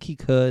think he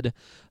could.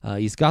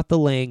 He's got the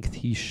length.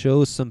 He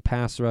shows some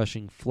pass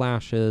rushing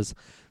flashes,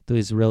 though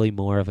he's really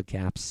more of a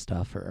gap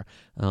stuffer.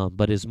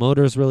 But his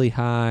motor's really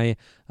high,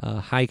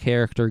 high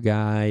character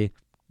guy,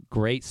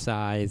 great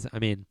size. I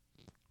mean,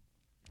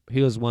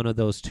 he was one of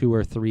those 2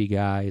 or 3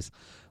 guys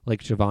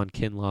like Javon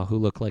Kinlaw who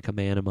look like a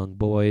man among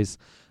boys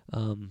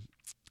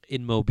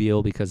in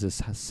Mobile because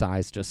his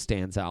size just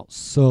stands out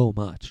so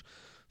much.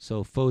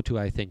 So Fotu,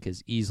 I think,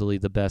 is easily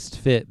the best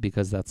fit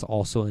because that's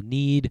also a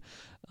need.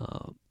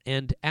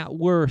 And at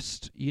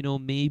worst,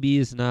 maybe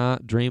he's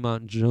not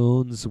Draymond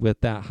Jones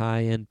with that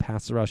high-end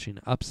pass rushing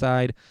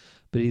upside,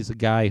 but he's a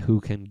guy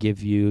who can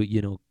give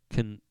you,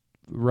 can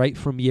right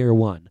from year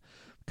one,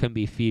 can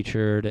be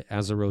featured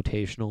as a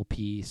rotational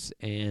piece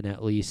and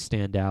at least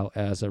stand out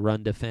as a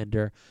run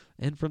defender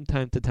and from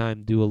time to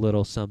time do a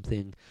little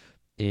something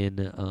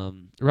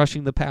in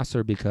rushing the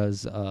passer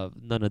because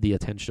none of the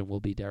attention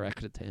will be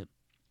directed to him.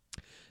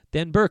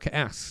 Dan Burke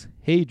asks,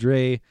 hey,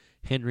 Dre,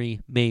 Henry,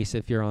 Mace,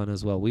 if you're on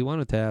as well. We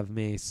wanted to have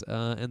Mace.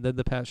 And then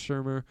the Pat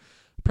Shurmur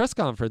press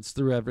conference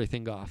threw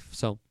everything off.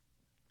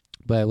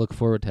 But I look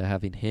forward to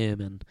having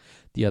him and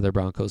the other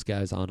Broncos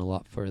guys on a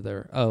lot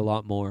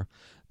more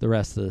the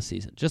rest of the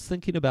season. Just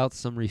thinking about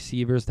some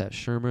receivers that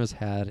Shurmur's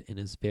had in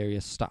his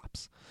various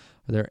stops.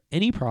 Are there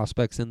any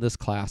prospects in this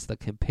class that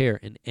compare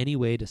in any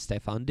way to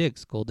Stephon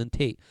Diggs, Golden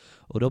Tate,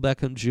 Odell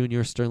Beckham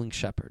Jr., Sterling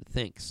Shepard?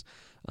 Thanks.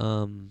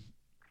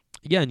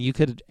 Yeah, and you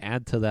could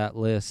add to that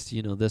list,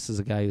 this is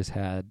a guy who's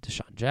had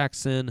Deshaun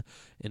Jackson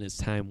in his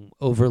time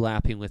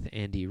overlapping with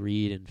Andy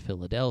Reid in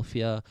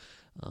Philadelphia.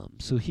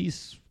 So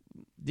he's,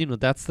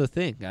 that's the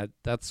thing.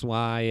 That's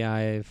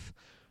why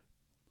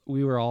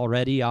we were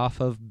already off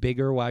of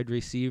bigger wide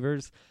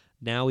receivers,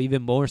 now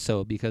even more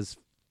so, because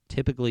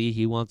typically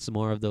he wants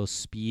more of those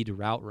speed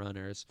route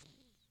runners.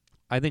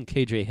 I think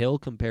KJ Hill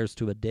compares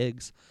to a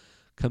Diggs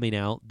coming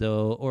out,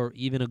 though, or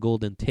even a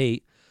Golden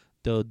Tate,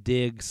 though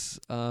Diggs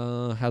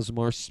has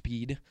more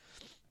speed.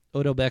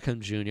 Odell Beckham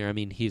Jr.,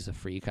 he's a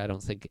freak. I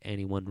don't think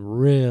anyone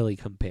really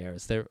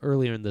compares.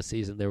 Earlier in the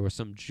season, there were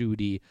some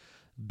Judy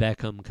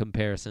Beckham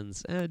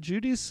comparisons.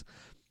 Judy's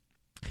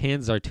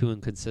hands are too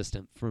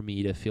inconsistent for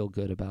me to feel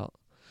good about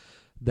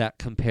that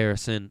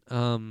comparison.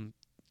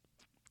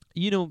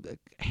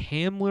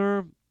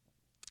 Hamler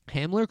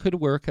could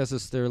work as a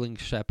Sterling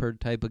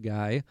Shepard type of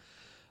guy.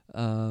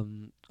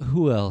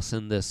 Who else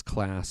in this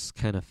class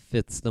kind of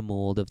fits the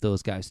mold of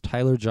those guys?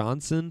 Tyler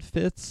Johnson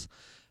fits.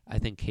 I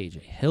think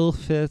KJ Hill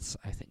fits.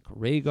 I think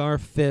Rhaegar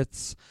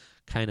fits.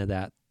 Kind of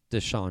that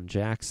Deshaun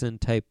Jackson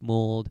type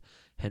mold.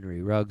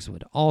 Henry Ruggs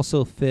would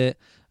also fit.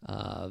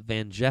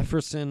 Van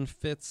Jefferson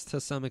fits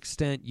to some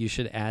extent. You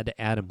should add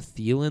Adam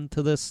Thielen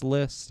to this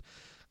list.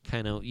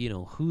 Kind of,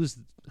 who's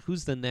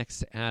the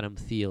next Adam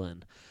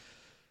Thielen?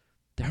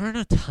 There aren't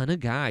a ton of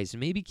guys.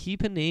 Maybe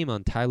keep a name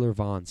on Tyler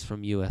Vaughns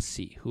from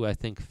USC, who I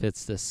think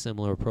fits this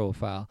similar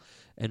profile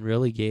and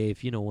really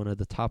gave, one of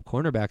the top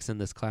cornerbacks in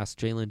this class,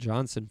 Jalen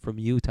Johnson from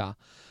Utah,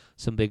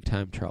 some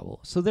big-time trouble.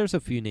 So there's a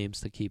few names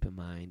to keep in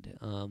mind.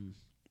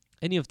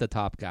 Any of the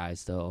top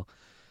guys, though,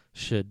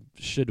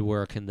 should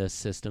work in this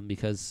system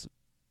because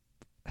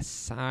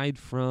aside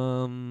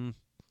from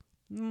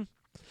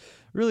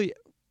really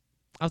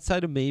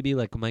outside of maybe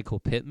like Michael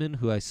Pittman,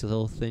 who I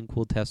still think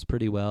will test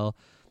pretty well,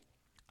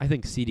 I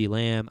think CeeDee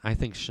Lamb, I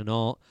think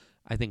Shenault,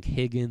 I think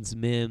Higgins,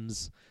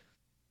 Mims,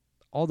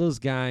 all those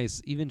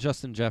guys, even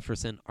Justin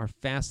Jefferson, are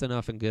fast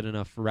enough and good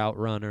enough route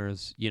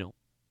runners.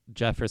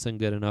 Jefferson,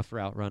 good enough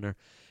route runner.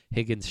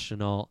 Higgins,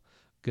 Shenault,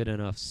 good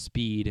enough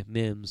speed.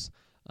 Mims,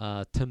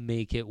 to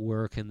make it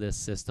work in this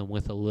system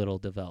with a little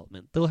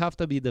development. They'll have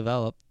to be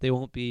developed. They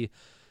won't be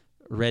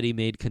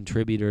ready-made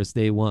contributors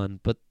day one,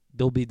 but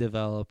they'll be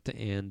developed,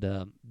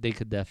 and they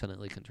could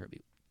definitely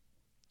contribute.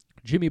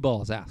 Jimmy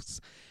Balls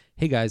asks,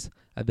 Hey guys,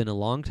 I've been a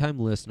long-time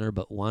listener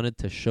but wanted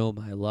to show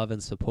my love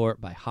and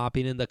support by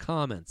hopping in the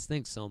comments.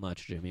 Thanks so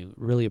much, Jimmy.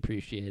 Really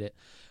appreciate it.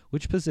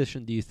 Which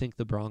position do you think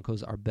the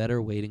Broncos are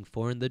better waiting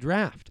for in the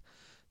draft?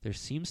 There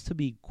seems to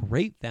be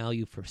great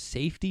value for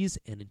safeties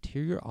and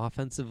interior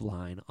offensive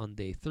line on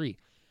day 3.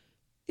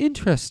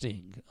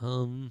 Interesting.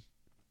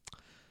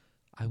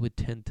 I would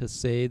tend to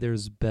say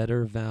there's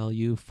better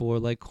value for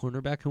like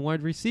cornerback and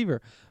wide receiver,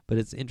 but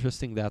it's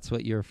interesting that's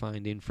what you're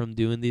finding from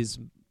doing these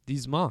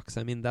mocks.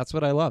 I mean, that's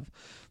what I love.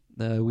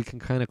 We can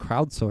kind of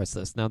crowdsource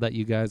this now that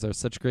you guys are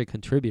such great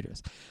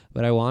contributors.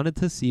 But I wanted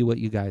to see what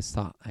you guys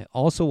thought. I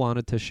also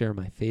wanted to share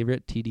my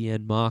favorite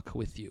TDN mock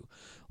with you.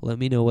 Let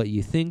me know what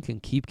you think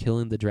and keep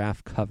killing the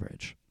draft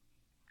coverage.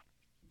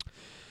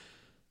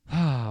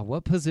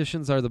 What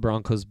positions are the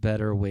Broncos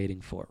better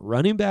waiting for?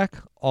 Running back,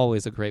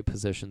 always a great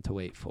position to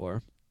wait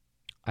for.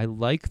 I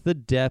like the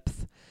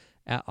depth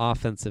at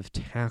offensive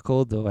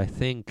tackle, though I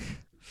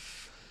think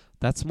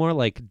that's more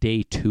like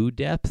day 2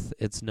 depth.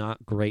 It's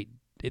not great.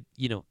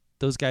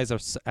 Those guys are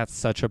at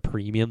such a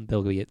premium.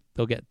 They'll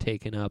get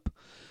taken up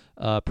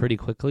pretty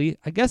quickly.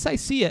 I guess I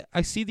see it.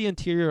 I see the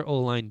interior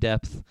O-line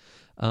depth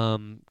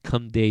come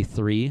day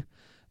 3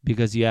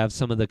 because you have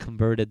some of the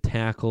converted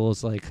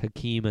tackles like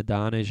Hakeem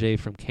Adeniji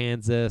from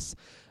Kansas,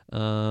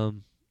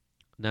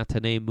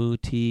 Natane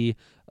Muti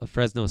of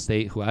Fresno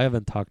State, who I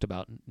haven't talked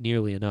about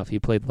nearly enough. He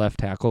played left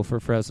tackle for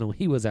Fresno.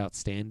 He was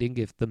outstanding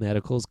if the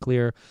medical's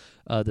clear.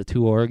 The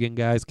 2 Oregon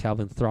guys,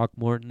 Calvin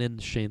Throckmorton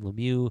and Shane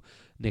Lemieux,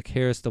 Nick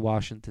Harris, the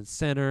Washington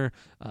center,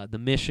 the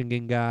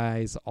Michigan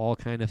guys all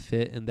kind of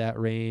fit in that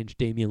range.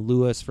 Damian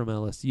Lewis from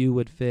LSU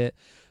would fit.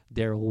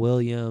 Darrell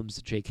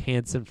Williams, Jake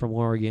Hansen from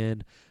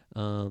Oregon.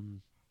 Some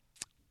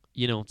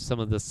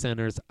of the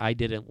centers I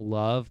didn't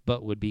love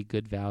but would be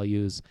good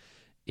values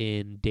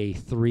in day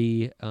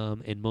 3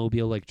 in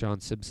Mobile, like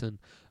John Simpson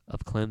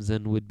of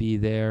Clemson would be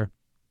there.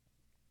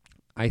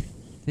 I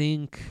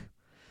think,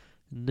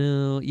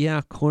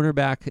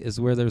 cornerback is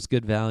where there's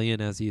good value,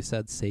 and as you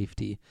said,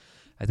 safety.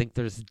 I think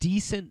there's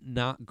decent,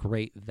 not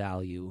great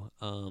value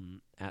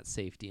at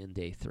safety in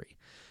day 3.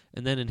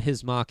 And then in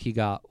his mock, he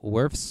got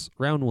Wirfs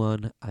round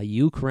 1,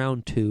 Ayuk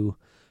round 2,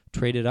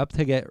 traded up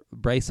to get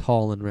Bryce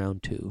Hall in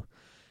round 2.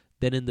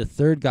 Then in the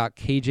 3rd got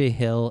KJ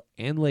Hill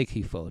and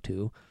Lakey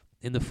Fotu.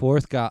 In the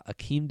 4th got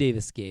Akeem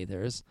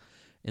Davis-Gaithers.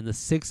 In the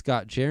 6th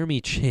got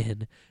Jeremy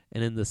Chin.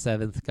 And in the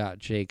 7th got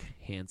Jake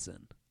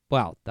Hansen.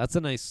 Wow, that's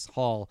a nice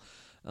haul.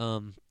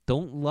 Don't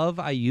love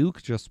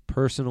Ayuk, just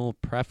personal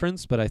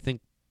preference, but I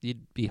think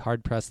you'd be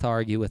hard-pressed to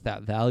argue with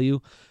that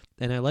value.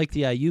 And I like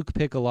the Ayuk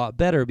pick a lot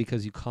better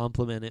because you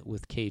complement it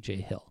with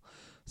KJ Hill.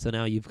 So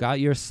now you've got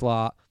your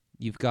slot.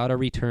 You've got a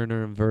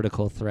returner and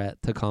vertical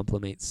threat to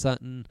complement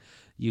Sutton.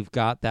 You've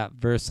got that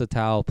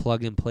versatile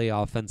plug-and-play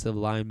offensive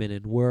lineman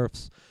in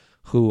Wirfs,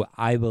 who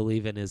I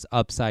believe in his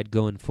upside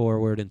going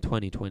forward in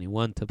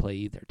 2021 to play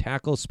either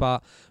tackle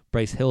spot.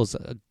 Bryce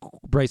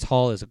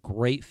Hall is a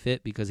great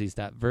fit because he's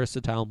that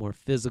versatile, more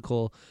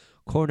physical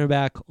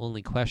cornerback.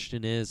 Only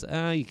question is,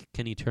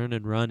 can he turn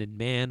and run in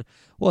man?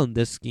 Well, in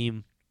this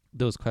scheme,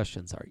 those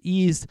questions are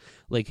eased.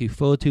 Like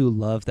Ufotu,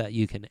 love that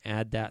you can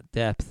add that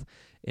depth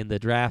in the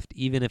draft.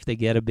 Even if they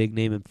get a big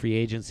name in free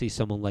agency,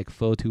 someone like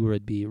Fotu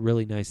would be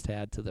really nice to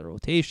add to the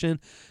rotation.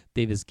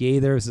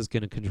 Davis-Gaithers is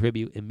going to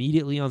contribute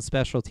immediately on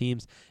special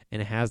teams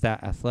and has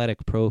that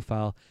athletic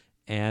profile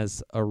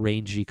as a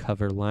rangy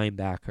cover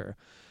linebacker.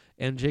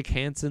 And Jake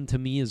Hansen, to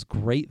me, is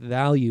great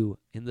value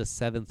in the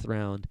 7th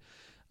round.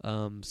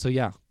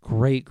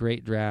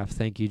 Great draft.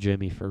 Thank you,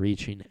 Jimmy, for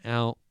reaching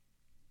out.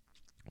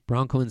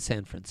 Bronco in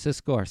San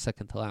Francisco, our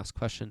second to last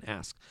question,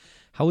 asks,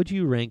 how would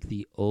you rank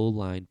the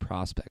O-line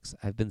prospects?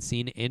 I've been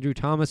seeing Andrew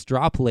Thomas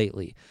drop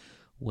lately,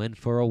 when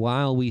for a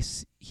while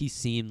he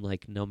seemed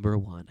like number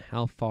 1.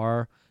 How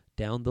far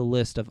down the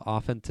list of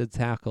offensive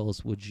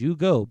tackles would you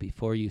go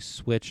before you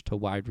switch to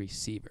wide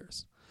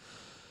receivers?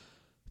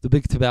 The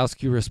Big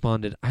Tabowski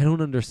responded, I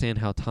don't understand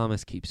how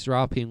Thomas keeps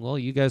dropping. Well,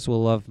 you guys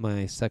will love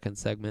my second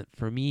segment.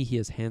 For me, he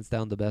is hands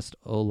down the best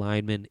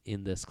O-lineman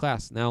in this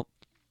class. Now,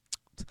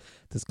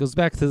 this goes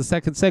back to the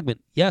second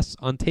segment. Yes,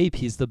 on tape,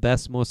 he's the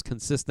best, most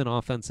consistent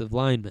offensive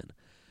lineman.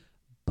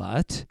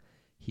 But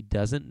he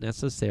doesn't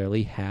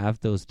necessarily have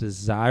those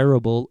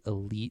desirable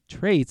elite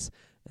traits,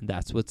 and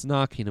that's what's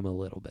knocking him a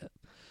little bit.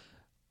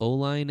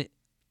 O-line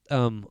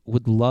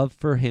would love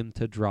for him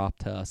to drop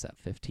to us at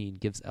 15.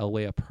 Gives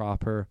Elway a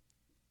proper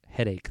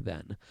headache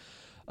then.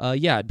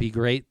 It'd be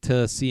great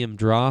to see him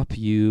drop.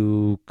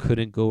 You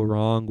couldn't go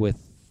wrong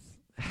with...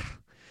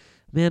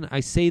 Man,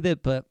 I say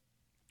that, but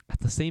at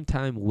the same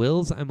time,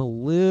 Wills, I'm a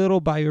little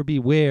buyer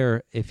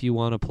beware if you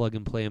want to plug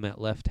and play him at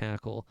left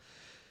tackle.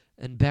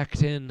 And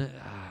Becton,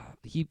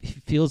 he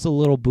feels a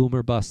little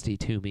boomer busty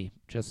to me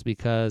just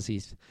because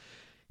he's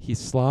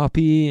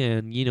sloppy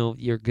and,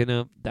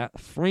 that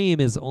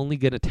frame is only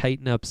going to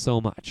tighten up so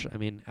much. I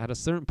mean, at a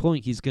certain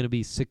point, he's going to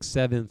be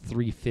 6'7",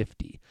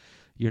 350.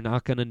 You're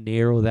not going to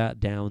narrow that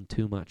down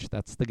too much.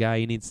 That's the guy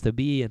he needs to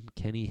be, and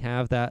can he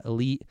have that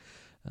elite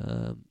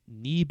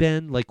knee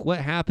bend. Like, what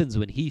happens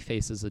when he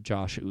faces a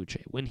Josh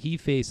Uche? When he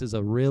faces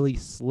a really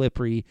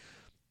slippery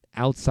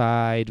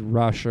outside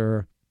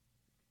rusher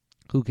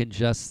who can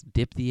just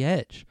dip the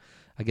edge?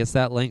 I guess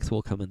that length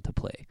will come into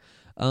play.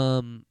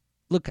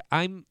 Look,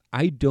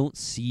 I don't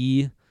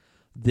see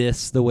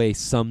this the way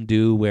some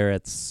do, where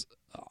it's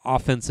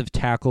offensive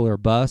tackle or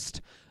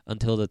bust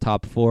until the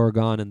top 4 are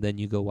gone, and then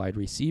you go wide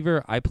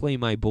receiver. I play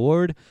my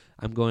board.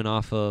 I'm going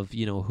off of,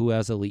 who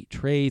has elite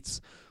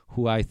traits,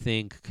 who I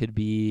think could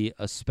be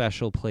a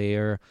special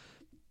player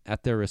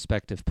at their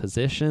respective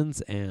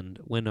positions. And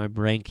when I'm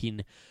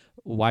ranking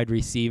wide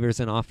receivers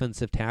and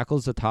offensive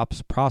tackles, the top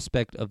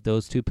prospect of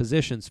those two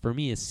positions for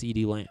me is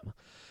CeeDee Lamb,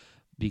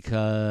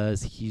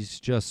 because he's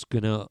just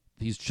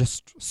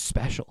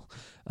special.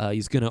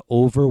 He's going to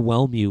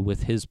overwhelm you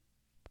with his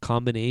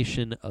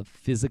combination of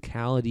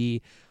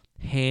physicality,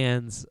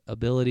 hands,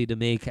 ability to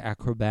make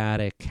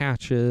acrobatic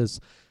catches,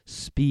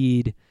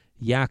 speed,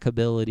 yak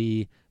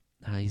ability.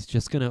 He's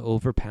just going to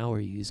overpower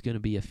you. He's going to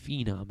be a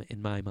phenom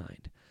in my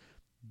mind.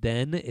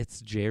 Then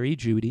it's Jerry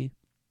Jeudy.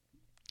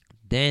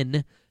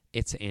 Then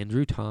it's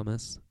Andrew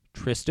Thomas,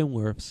 Tristan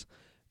Wirfs,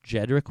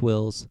 Jedrick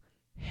Wills,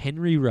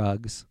 Henry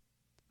Ruggs,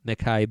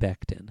 Mekhi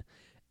Becton,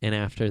 and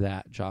after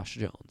that, Josh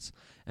Jones.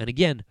 And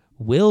again,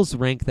 Wills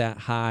rank that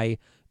high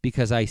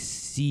because I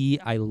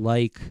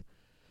like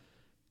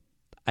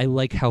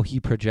how he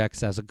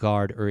projects as a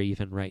guard or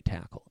even right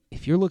tackle.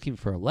 If you're looking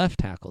for a left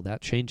tackle,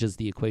 that changes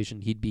the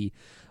equation. He'd be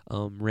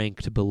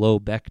ranked below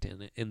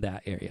Becton in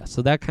that area.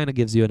 So that kind of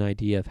gives you an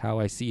idea of how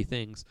I see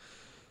things.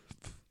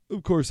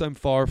 Of course, I'm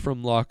far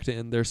from locked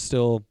in. There's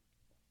still,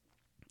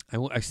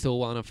 I still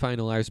want to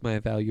finalize my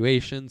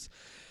evaluations,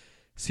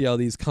 see how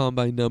these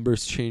combine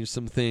numbers change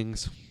some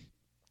things,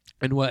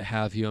 and what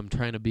have you. I'm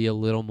trying to be a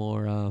little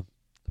more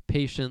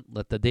patient,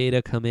 let the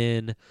data come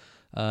in,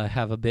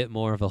 have a bit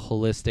more of a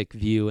holistic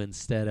view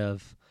instead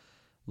of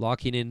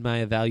locking in my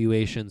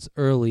evaluations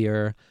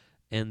earlier,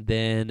 and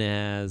then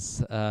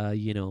as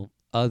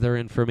other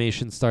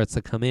information starts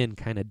to come in,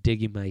 kind of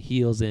digging my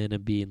heels in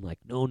and being like,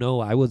 no,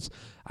 I was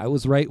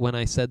right when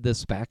I said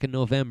this back in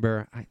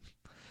November. I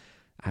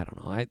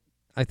don't know.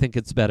 I think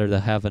it's better to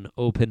have an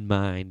open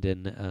mind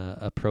and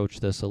approach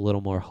this a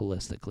little more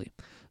holistically.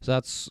 So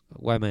that's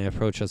why my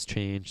approach has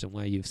changed, and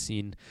why you've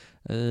seen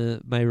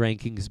my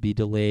rankings be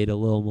delayed a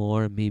little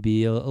more, and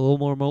maybe a little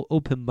more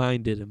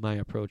open-minded in my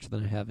approach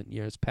than I have in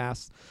years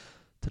past.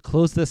 To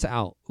close this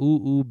out,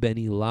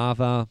 Benny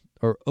Lava,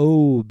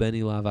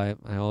 Benny Lava.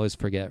 I always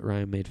forget.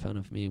 Ryan made fun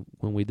of me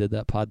when we did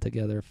that pod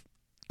together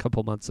a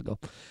couple months ago.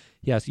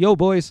 Yes, yo,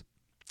 boys.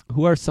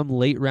 Who are some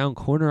late-round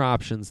corner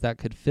options that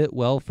could fit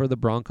well for the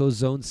Broncos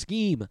zone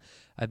scheme?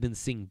 I've been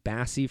seeing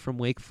Bassey from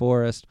Wake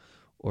Forest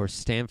or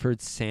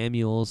Stanford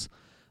Samuels,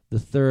 the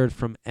third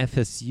from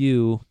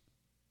FSU,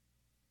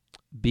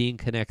 being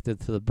connected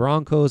to the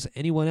Broncos.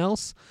 Anyone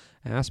else?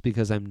 I ask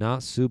because I'm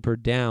not super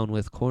down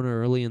with corner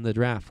early in the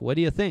draft. What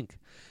do you think?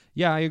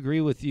 Yeah, I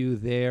agree with you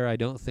there. I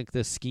don't think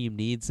this scheme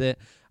needs it.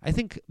 I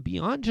think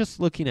beyond just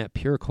looking at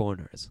pure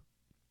corners,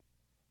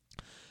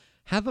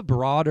 have a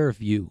broader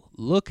view.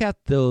 Look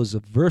at those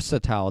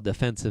versatile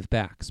defensive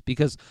backs,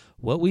 because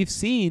what we've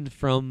seen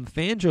from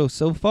Fangio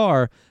so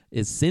far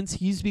is, since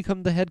he's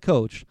become the head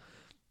coach,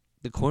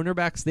 the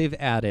cornerbacks they've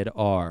added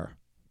are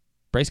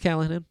Bryce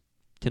Callahan,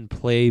 can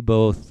play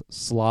both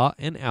slot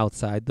and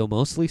outside, though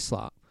mostly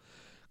slot.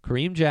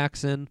 Kareem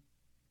Jackson,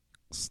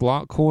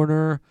 slot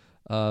corner,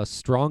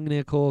 strong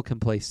nickel, can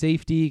play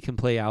safety, can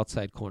play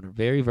outside corner.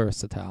 Very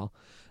versatile.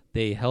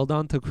 They held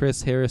on to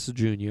Chris Harris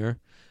Jr.,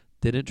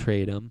 didn't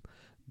trade him.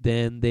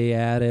 Then they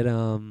added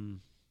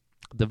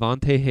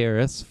Devontae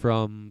Harris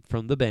from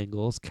the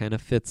Bengals, kind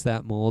of fits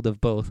that mold of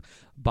both.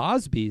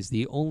 Bosby's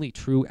the only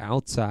true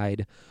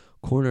outside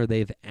corner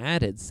they've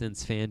added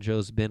since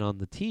Fangio's been on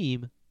the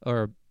team,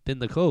 or been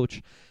the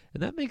coach.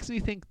 And that makes me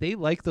think they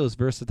like those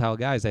versatile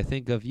guys. I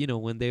think of,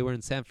 when they were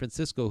in San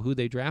Francisco, who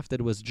they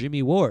drafted was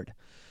Jimmy Ward,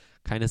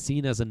 kind of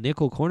seen as a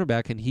nickel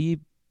cornerback, and he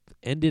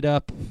ended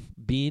up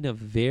being a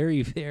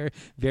very, very,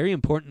 very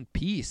important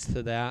piece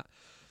to that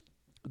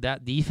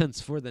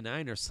defense for the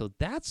Niners. So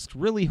that's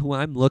really who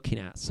I'm looking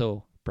at.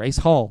 So Bryce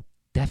Hall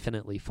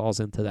definitely falls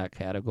into that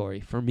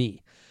category for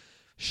me.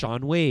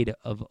 Shaun Wade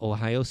of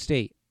Ohio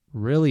State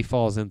really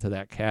falls into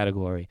that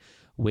category.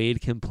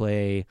 Wade can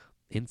play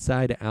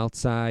inside,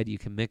 outside. You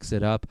can mix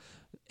it up.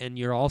 And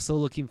you're also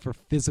looking for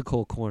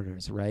physical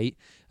corners, right?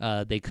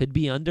 They could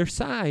be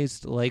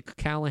undersized like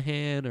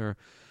Callahan or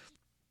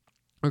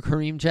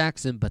Kareem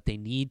Jackson, but they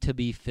need to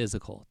be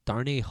physical.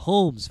 Darnay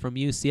Holmes from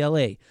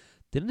UCLA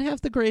didn't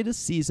have the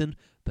greatest season,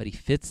 but he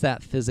fits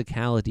that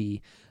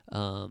physicality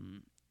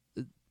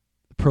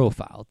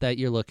profile that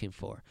you're looking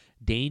for.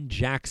 Dane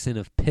Jackson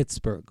of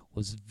Pittsburgh,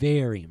 was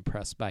very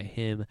impressed by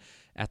him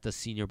at the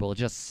Senior Bowl.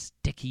 Just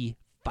sticky,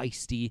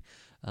 feisty,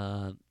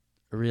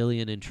 really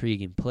an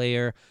intriguing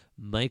player.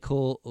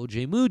 Michael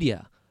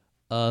Ojemudia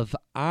of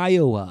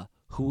Iowa,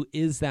 who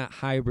is that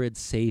hybrid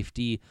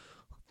safety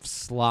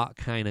slot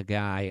kind of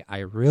guy. I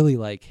really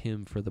like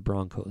him for the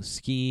Broncos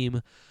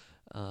scheme.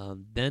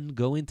 Then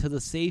go into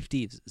the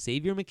safeties.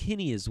 Xavier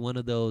McKinney is one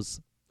of those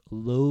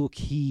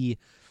low-key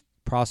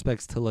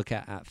prospects to look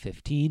at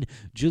 15.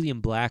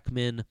 Julian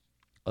Blackmon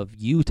of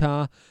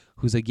Utah,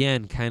 who's,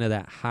 again, kind of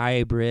that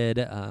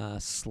hybrid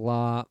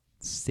slot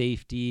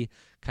safety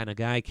kind of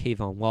guy.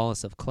 Kayvon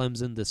Wallace of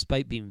Clemson,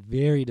 despite being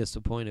very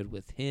disappointed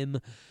with him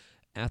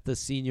at the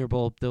Senior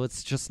Bowl, though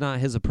it's just not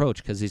his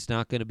approach because he's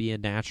not going to be a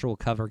natural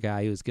cover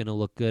guy who's going to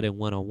look good in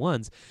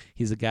one-on-ones.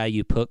 He's a guy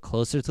you put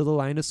closer to the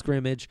line of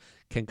scrimmage,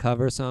 can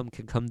cover some,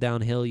 can come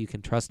downhill, you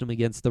can trust him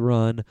against the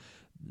run,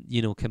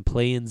 can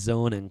play in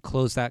zone and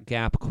close that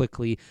gap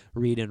quickly,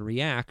 read and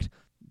react,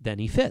 then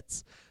he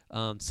fits.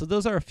 So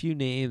those are a few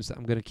names.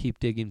 I'm going to keep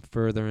digging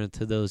further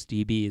into those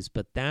DBs,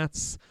 but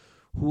that's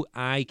who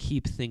I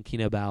keep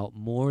thinking about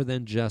more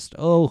than just,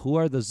 who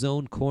are the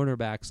zone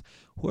cornerbacks?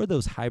 Who are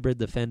those hybrid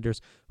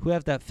defenders? Who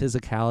have that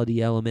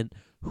physicality element?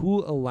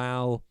 Who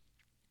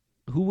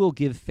will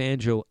give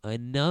Fangio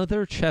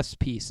another chess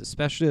piece,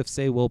 especially if,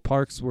 say, Will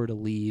Parks were to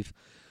leave,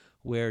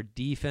 where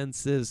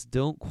defenses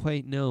don't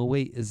quite know,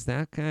 wait, is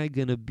that guy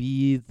going to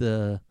be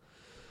the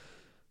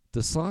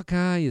slot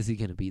guy? Is he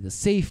going to be the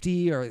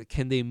safety? Or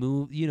can they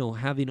move,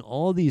 having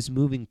all these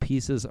moving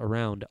pieces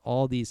around,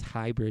 all these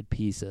hybrid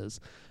pieces,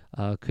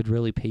 could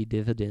really pay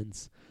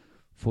dividends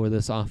for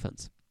this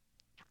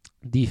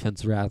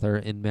defense,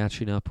 in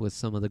matching up with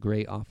some of the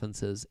great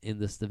offenses in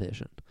this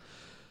division.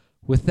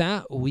 With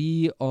that,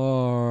 we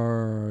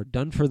are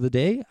done for the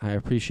day. I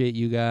appreciate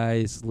you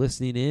guys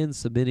listening in,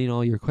 submitting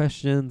all your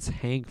questions.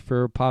 Hank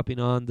for popping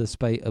on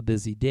despite a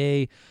busy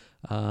day.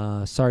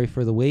 Sorry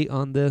for the wait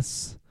on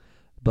this,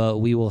 but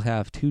we will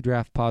have 2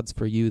 draft pods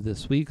for you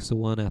this week, so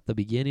one at the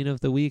beginning of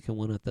the week and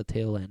one at the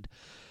tail end.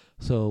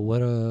 So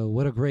what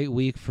a great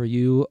week for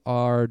you,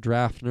 our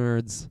draft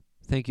nerds.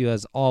 Thank you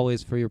as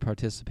always for your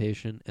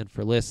participation and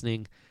for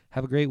listening.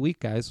 Have a great week,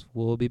 guys.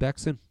 We'll be back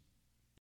soon.